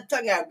probably had that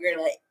tongue out,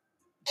 girl, like,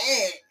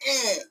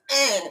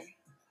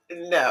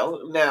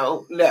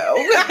 No.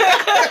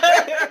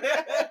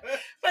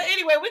 But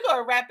anyway, we're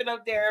going to wrap it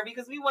up there,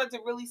 because we want to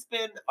really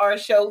spend our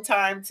show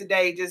time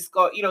today just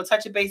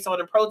touching base on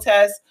the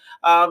protest.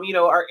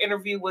 Our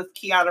interview with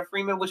Kiana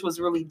Freeman, which was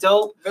really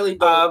dope. Really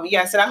dope.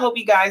 Yes, and I hope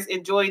you guys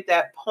enjoyed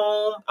that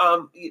poem.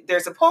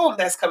 There's a poem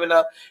that's coming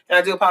up, and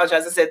I do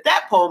apologize. I said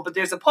that poem, but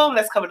there's a poem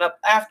that's coming up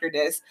after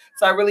this.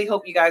 So I really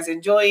hope you guys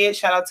enjoy it.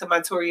 Shout out to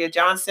Montoria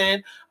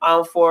Johnson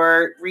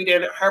for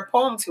reading her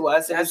poem to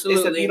us. And it's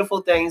a beautiful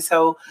thing.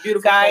 So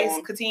beautiful guys,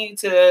 poem. Continue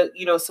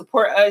to,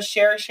 support us,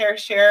 share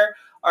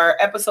our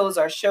episodes,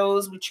 our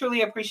shows. We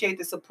truly appreciate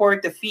the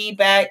support, the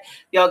feedback.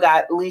 Y'all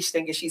got Leash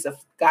thinking she's a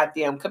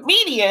goddamn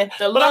comedian.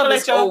 The love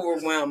is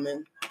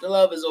overwhelming. The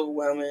love is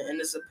overwhelming, and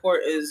the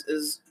support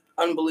is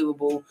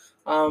unbelievable.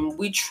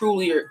 We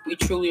truly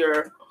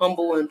are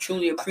humble and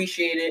truly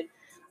appreciate it.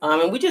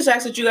 And we just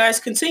ask that you guys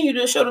continue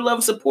to show the love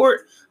and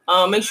support.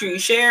 Make sure you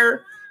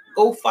share.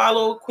 Go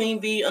follow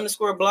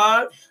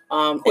QueenV_blog.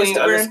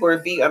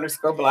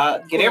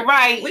 Queen_V_blog. Get it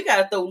right. We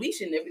gotta throw leash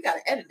in there. We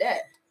gotta edit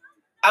that.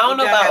 I don't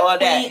know about all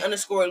that.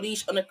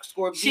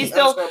 Queen_leash_V_blog. She's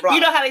still,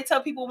 you know how they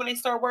tell people when they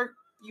start work,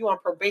 you on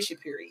probation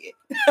period.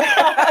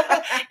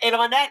 And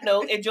on that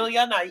note, enjoy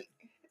your night.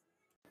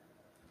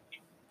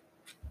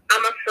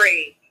 I'm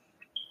afraid.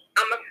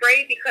 I'm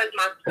afraid because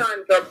my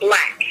sons are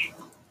black.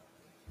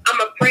 I'm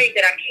afraid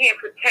that I can't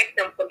protect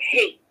them from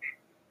hate.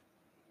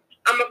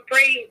 I'm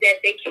afraid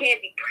that they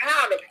can't be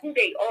proud of who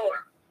they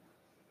are.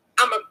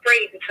 I'm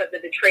afraid because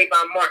of the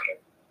Trayvon Martin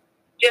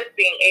just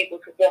being able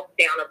to walk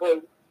down a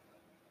road.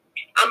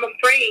 I'm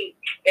afraid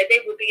that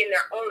they will be in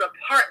their own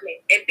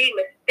apartment and be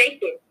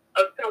mistaken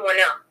of someone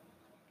else.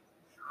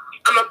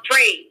 I'm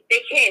afraid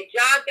they can't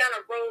jog down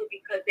a road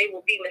because they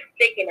will be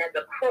mistaken as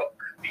a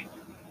crook.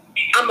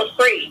 I'm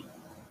afraid.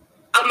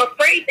 I'm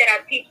afraid that I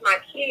teach my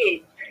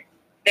kids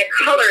that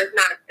color is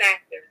not a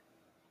factor.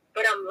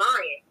 But I'm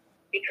lying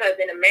because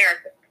it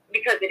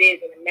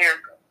is in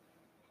America.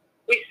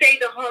 We say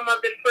the home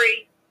of the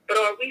free, but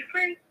are we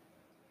free?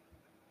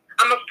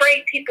 I'm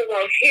afraid people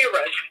won't hear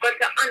us, but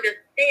to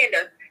understand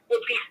us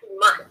will be too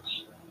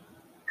much.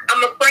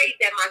 I'm afraid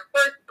that my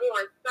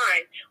firstborn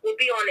son will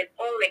be on his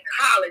own in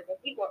college and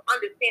he won't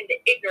understand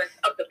the ignorance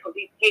of the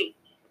police hate.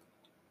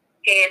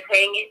 Hands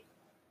hanging,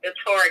 they're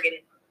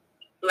targeted.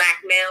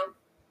 Blackmail,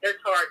 they're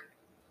targeted.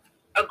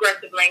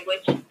 Aggressive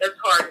language, they're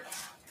targeted.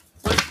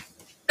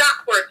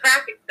 Stop for a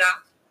traffic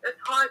stop, they're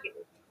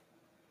targeted.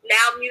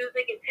 Loud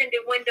music and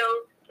tinted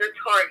windows, they're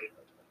targeted.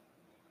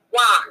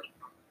 Why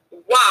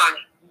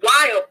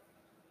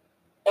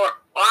are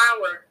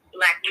our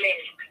black men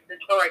the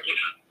target?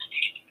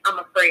 I'm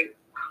afraid.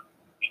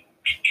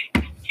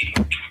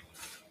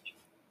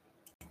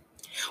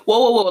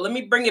 Whoa. Let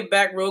me bring it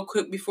back real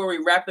quick before we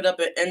wrap it up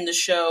and end the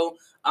show.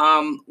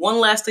 One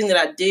last thing that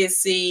I did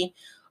see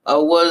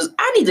was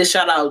I need to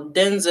shout out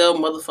Denzel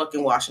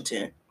motherfucking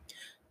Washington.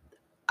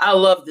 I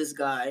love this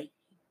guy.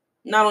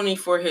 Not only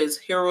for his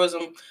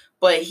heroism,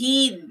 but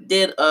he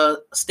did a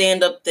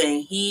stand-up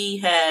thing. He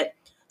had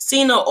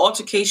seen an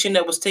altercation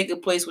that was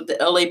taking place with the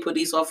LA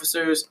police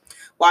officers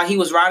while he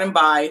was riding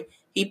by.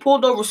 He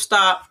pulled over,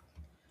 stopped,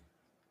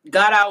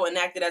 got out and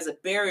acted as a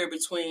barrier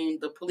between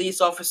the police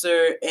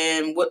officer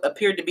and what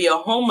appeared to be a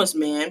homeless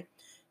man,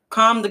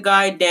 calmed the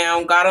guy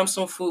down, got him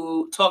some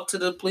food, talked to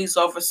the police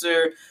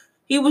officer.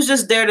 He was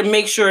just there to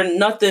make sure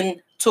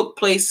nothing took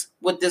place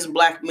with this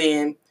black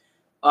man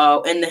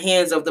in the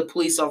hands of the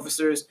police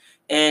officers.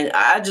 And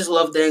I just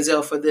love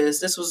Denzel for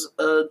this. This was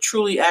a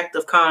truly act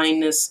of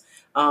kindness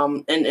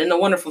and a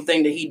wonderful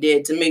thing that he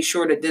did to make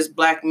sure that this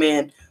black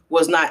man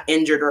was not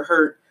injured or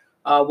hurt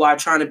while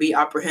trying to be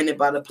apprehended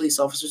by the police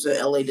officers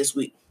in LA this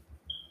week.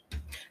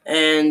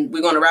 And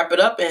we're going to wrap it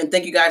up. And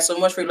thank you guys so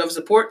much for your love and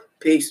support.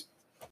 Peace.